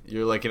scrub.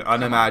 You're like an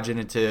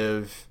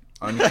unimaginative,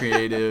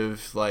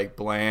 uncreative, like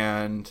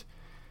bland,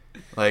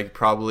 like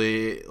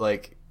probably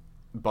like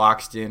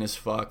boxed in as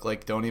fuck,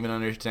 like don't even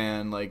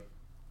understand, like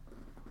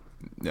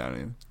you know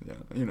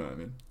what I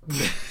mean.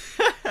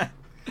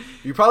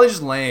 You're probably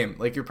just lame.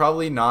 Like you're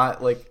probably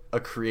not like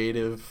a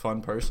creative,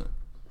 fun person.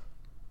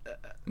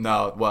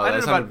 No, well,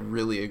 that sounded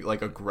really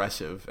like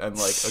aggressive and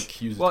like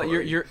accusatory.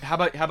 Well, you're how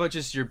about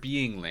just you're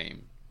being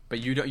lame, but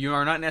you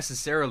are not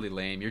necessarily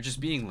lame. You're just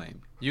being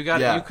lame. You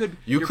could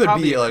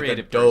be like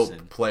a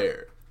dope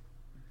player.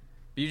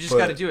 But you just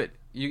got to do it.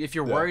 If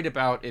you're worried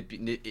about it,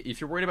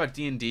 if you're worried about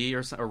D&D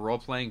or role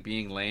playing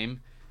being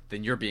lame,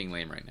 then you're being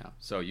lame right now.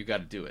 So you got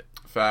to do it.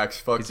 Facts.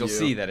 Fuck you. Because you'll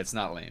see that it's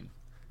not lame.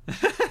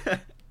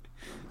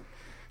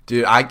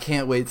 Dude, I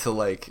can't wait to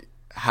like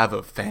have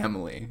a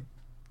family,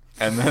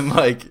 and then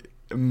like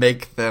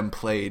make them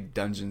play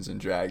Dungeons and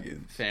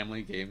Dragons.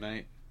 Family game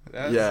night.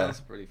 That's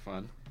pretty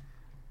fun.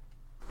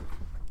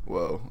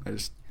 Whoa! I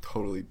just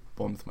totally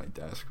bumped my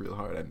desk real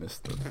hard. I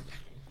missed them.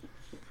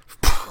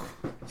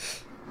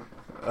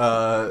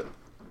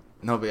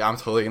 No, but I'm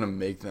totally gonna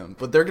make them.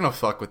 But they're gonna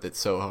fuck with it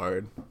so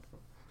hard.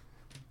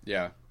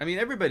 Yeah, I mean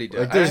everybody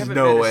does. Like, there's I haven't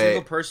no met way. a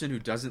single person who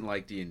doesn't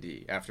like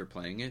D&D after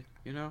playing it.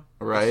 You know,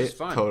 Right? It's just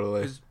fun.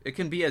 Totally. 'Cause it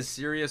can be as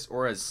serious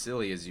or as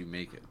silly as you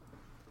make it.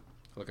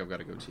 Look, I've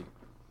got a goatee.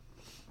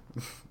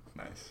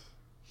 Nice.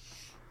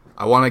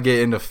 I want to get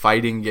into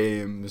fighting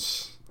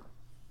games.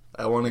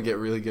 I want to get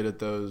really good at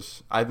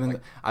those. I've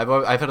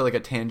had like a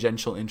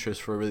tangential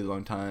interest for a really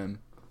long time.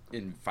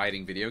 In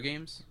fighting video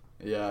games?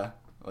 Yeah,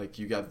 like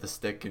you got the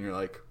stick and you're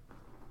like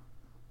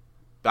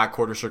back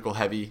quarter circle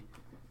heavy.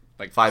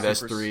 Like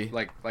 5S3.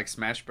 Like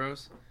Smash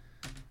Bros?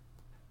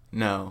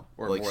 No,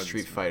 Or like more than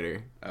Street Smash.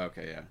 Fighter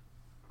Okay, yeah.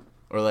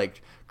 or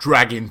like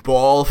Dragon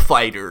Ball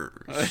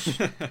Fighters.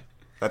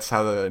 That's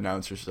how the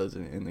announcer says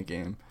it in the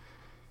game.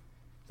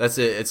 That's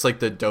it. It's like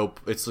the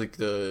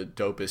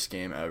dopest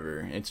game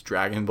ever. It's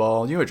Dragon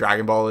Ball. You know what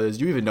Dragon Ball is?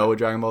 Do you even know what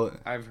Dragon Ball is?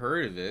 I've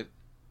heard of it.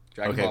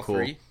 Dragon Okay, Ball cool.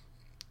 3?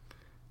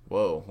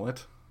 Whoa,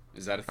 what?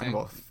 Is that a thing? Dragon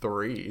Ball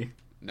 3?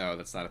 No,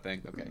 that's not a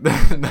thing. Okay. No.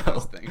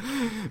 That's a thing.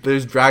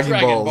 There's Dragon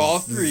Ball Ball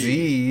 3.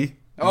 Z.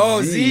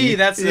 Oh, Z,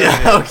 that's what yeah.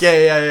 it is.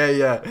 Okay,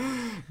 yeah.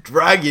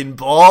 Dragon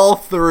Ball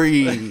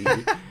 3.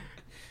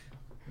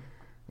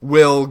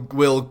 Will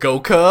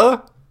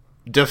Goku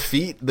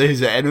defeat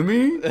his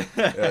enemy?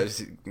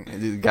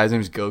 The guy's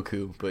name is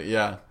Goku, but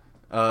yeah.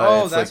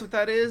 That's like what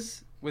that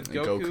is? With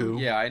Goku?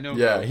 Yeah, I know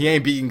Yeah, Goku. he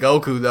ain't beating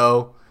Goku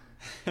though.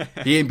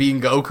 He ain't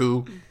beating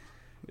Goku.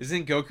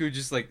 Isn't Goku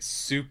just like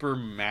super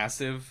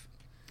massive?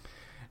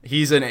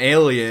 He's an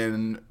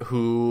alien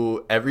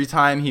who every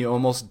time he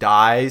almost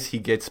dies, he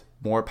gets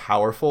more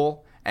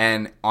powerful,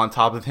 and on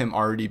top of him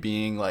already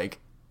being like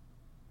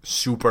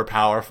super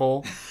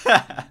powerful.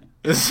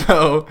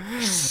 So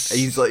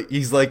he's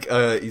like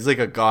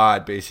a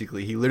god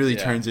basically. He literally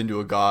turns into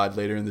a god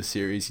later in the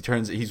series.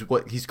 He's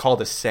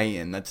called a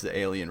Saiyan. That's the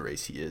alien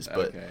race he is.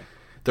 But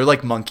they're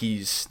like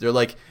monkeys. They're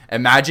like,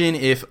 imagine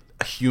if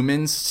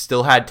humans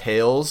still had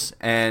tails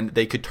and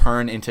they could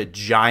turn into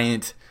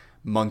giant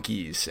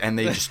monkeys and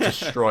they just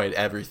destroyed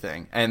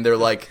everything. And they're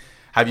like,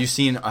 have you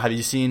seen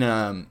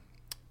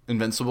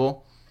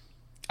Invincible?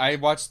 I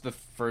watched the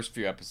first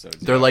few episodes.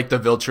 They're like the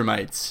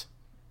Viltrumites.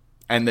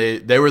 And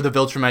they were the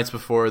Viltrumites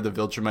before the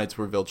Viltrumites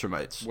were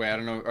Viltrumites. Wait, I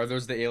don't know. Are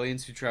those the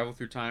aliens who travel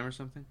through time or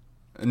something?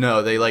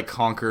 No, they like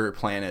conquer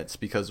planets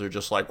because they're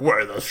just like,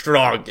 we're the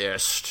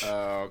strongest.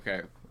 Oh,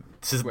 okay.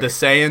 The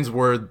Saiyans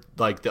were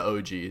like the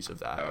OGs of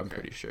that, I'm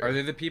pretty sure. Are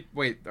they the people?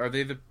 Wait, are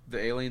they the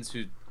aliens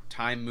who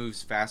time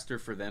moves faster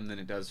for them than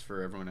it does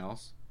for everyone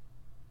else?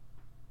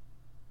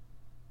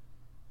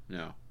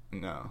 No.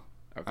 No.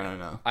 Okay. I don't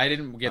know. I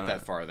didn't get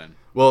that far then.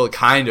 Well,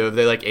 kind of.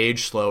 They like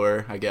age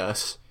slower, I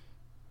guess.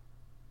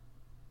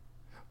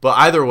 But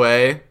either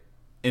way,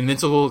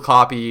 Invincible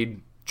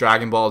copied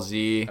Dragon Ball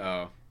Z.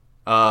 Oh.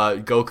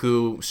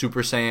 Goku,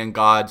 Super Saiyan,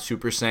 God,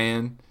 Super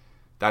Saiyan.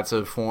 That's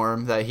a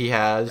form that he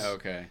has.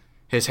 Okay.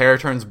 His hair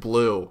turns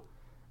blue.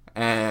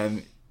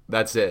 And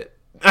that's it.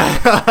 No.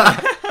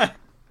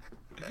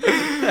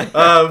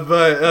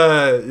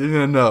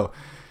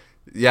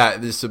 Yeah,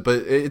 but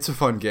it's a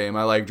fun game.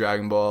 I like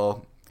Dragon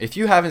Ball. If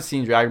you haven't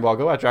seen Dragon Ball,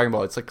 go watch Dragon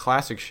Ball. It's a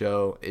classic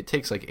show. It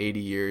takes like 80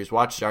 years.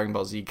 Watch Dragon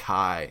Ball Z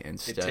Kai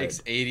instead. It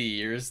takes 80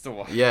 years to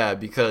watch. Yeah,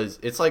 because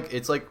it's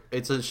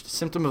a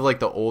symptom of like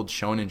the old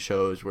shonen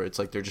shows where it's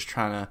like they're just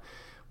trying to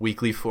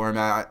weekly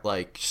format,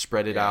 like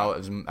spread it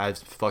out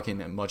as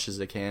fucking much as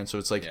they can. So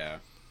it's like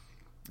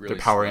really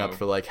they're powering slow. up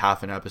for like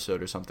half an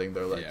episode or something.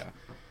 They're like,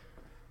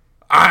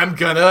 I'm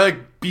gonna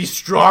be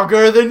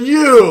stronger than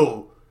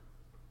you.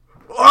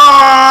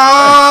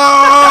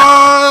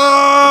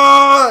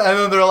 And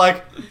then they're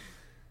like,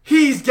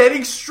 he's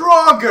getting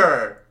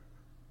stronger.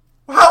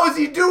 How is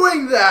he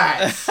doing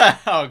that?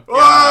 Oh,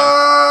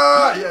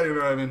 God. Yeah, you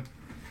know what I mean.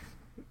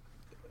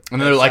 And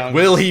they're like,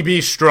 will he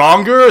be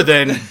stronger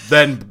than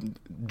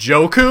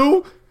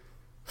Joku?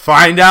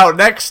 Find out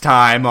next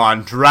time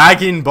on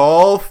Dragon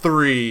Ball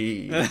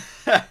 3.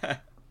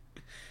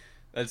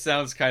 That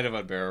sounds kind of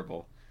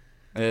unbearable.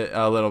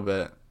 A little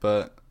bit,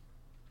 but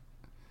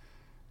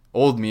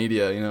old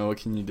media, what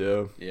can you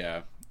do?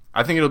 Yeah.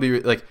 I think it'll be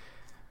look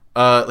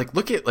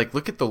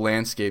at the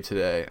landscape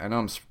today. I know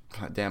I'm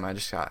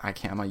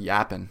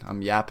yapping.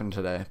 I'm yapping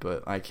today,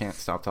 but I can't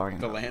stop talking.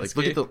 The Like,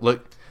 landscape.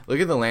 look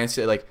at the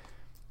landscape. Like,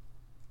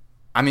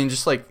 I mean,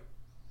 just like,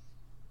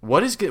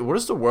 what is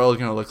the world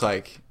gonna look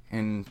like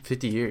in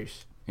 50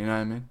 years? You know what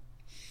I mean?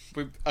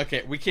 We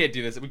can't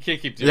do this. We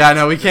can't keep doing this. Yeah,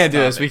 no, we can't do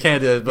this. We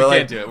can't do it. But we like,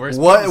 can't do it.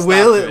 What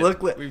will it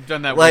look like? We've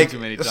done that like, way too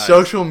many times.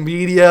 Social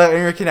media,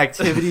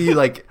 interconnectivity.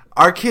 Like,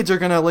 our kids are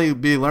gonna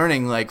be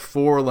learning like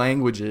 4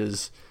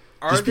 languages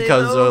just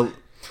because.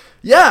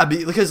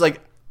 Because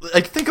like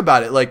think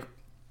about it. Like,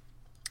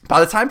 by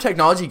the time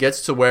technology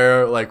gets to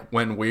where like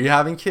when we're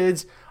having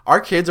kids,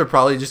 our kids are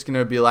probably just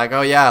gonna be like,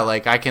 oh yeah,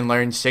 like I can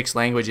learn 6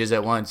 languages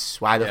at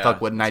once. Why the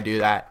fuck wouldn't I do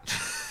that?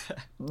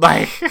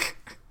 Like.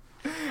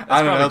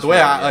 I don't know. The way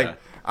I'm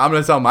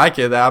going to tell my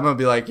kid that, I'm going to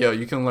be like, yo,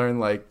 you can learn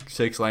like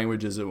 6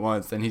 languages at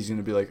once. Then he's going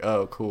to be like,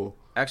 oh, cool.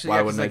 Actually,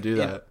 why wouldn't I do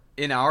that?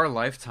 In our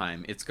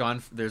lifetime, it's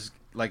gone. There's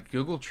like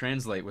Google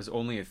Translate was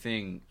only a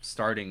thing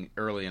starting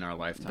early in our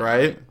lifetime.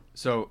 Right?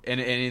 So and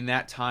in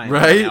that time,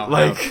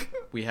 right?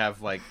 we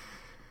have like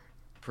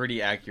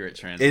pretty accurate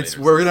translators.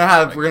 We're gonna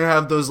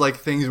have those like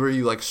things where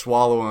you like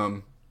swallow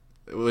them.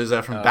 Was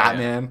that from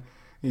Batman?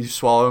 Yeah. You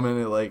swallow them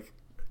and it like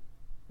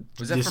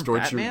was that from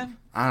Batman?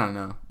 I don't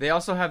know. They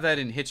also have that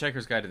in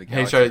Hitchhiker's Guide to the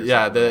Galaxy.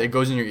 It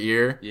goes in your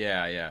ear.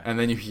 Yeah. And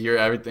then you hear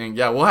everything.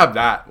 Yeah, we'll have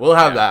that. We'll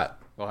have that.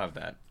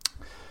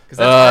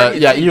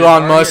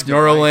 Elon Musk,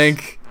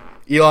 Neuralink.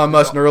 Elon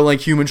Musk, Neuralink,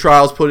 human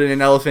trials, put in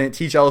an elephant,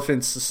 teach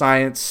elephants the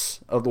science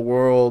of the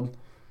world.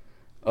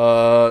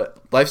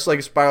 Life's like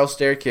a spiral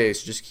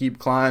staircase. Just keep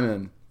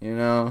climbing, you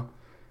know?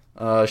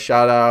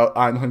 Shout out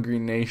I'm Hungry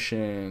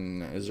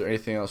Nation. Is there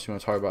anything else you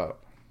want to talk about?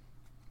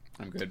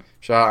 I'm good.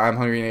 Shout out I'm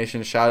Hungry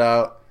Nation. Shout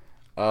out,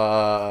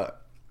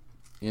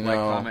 like,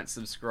 comment,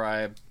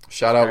 subscribe.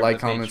 Shout out, like,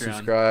 comment,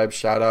 subscribe.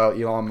 Shout out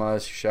Elon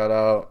Musk. Shout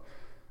out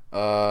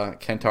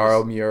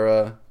Kentaro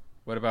Miura.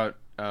 What about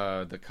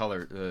the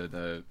color,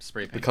 the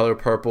spray paint? The color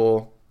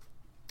purple.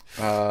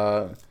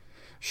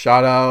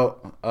 Shout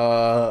out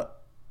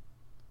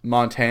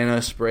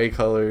Montana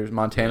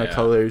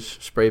Colors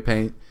spray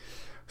paint.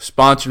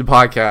 Sponsor the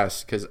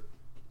podcast because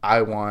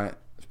I want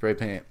spray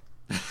paint.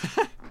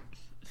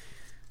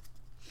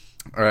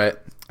 All right.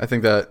 I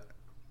think that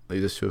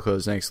leads us to a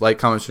close. Thanks. Like,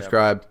 comment,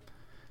 subscribe.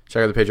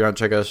 Check out the Patreon.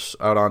 Check us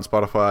out on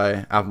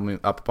Spotify,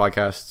 Apple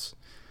Podcasts.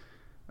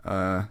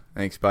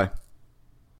 Thanks. Bye.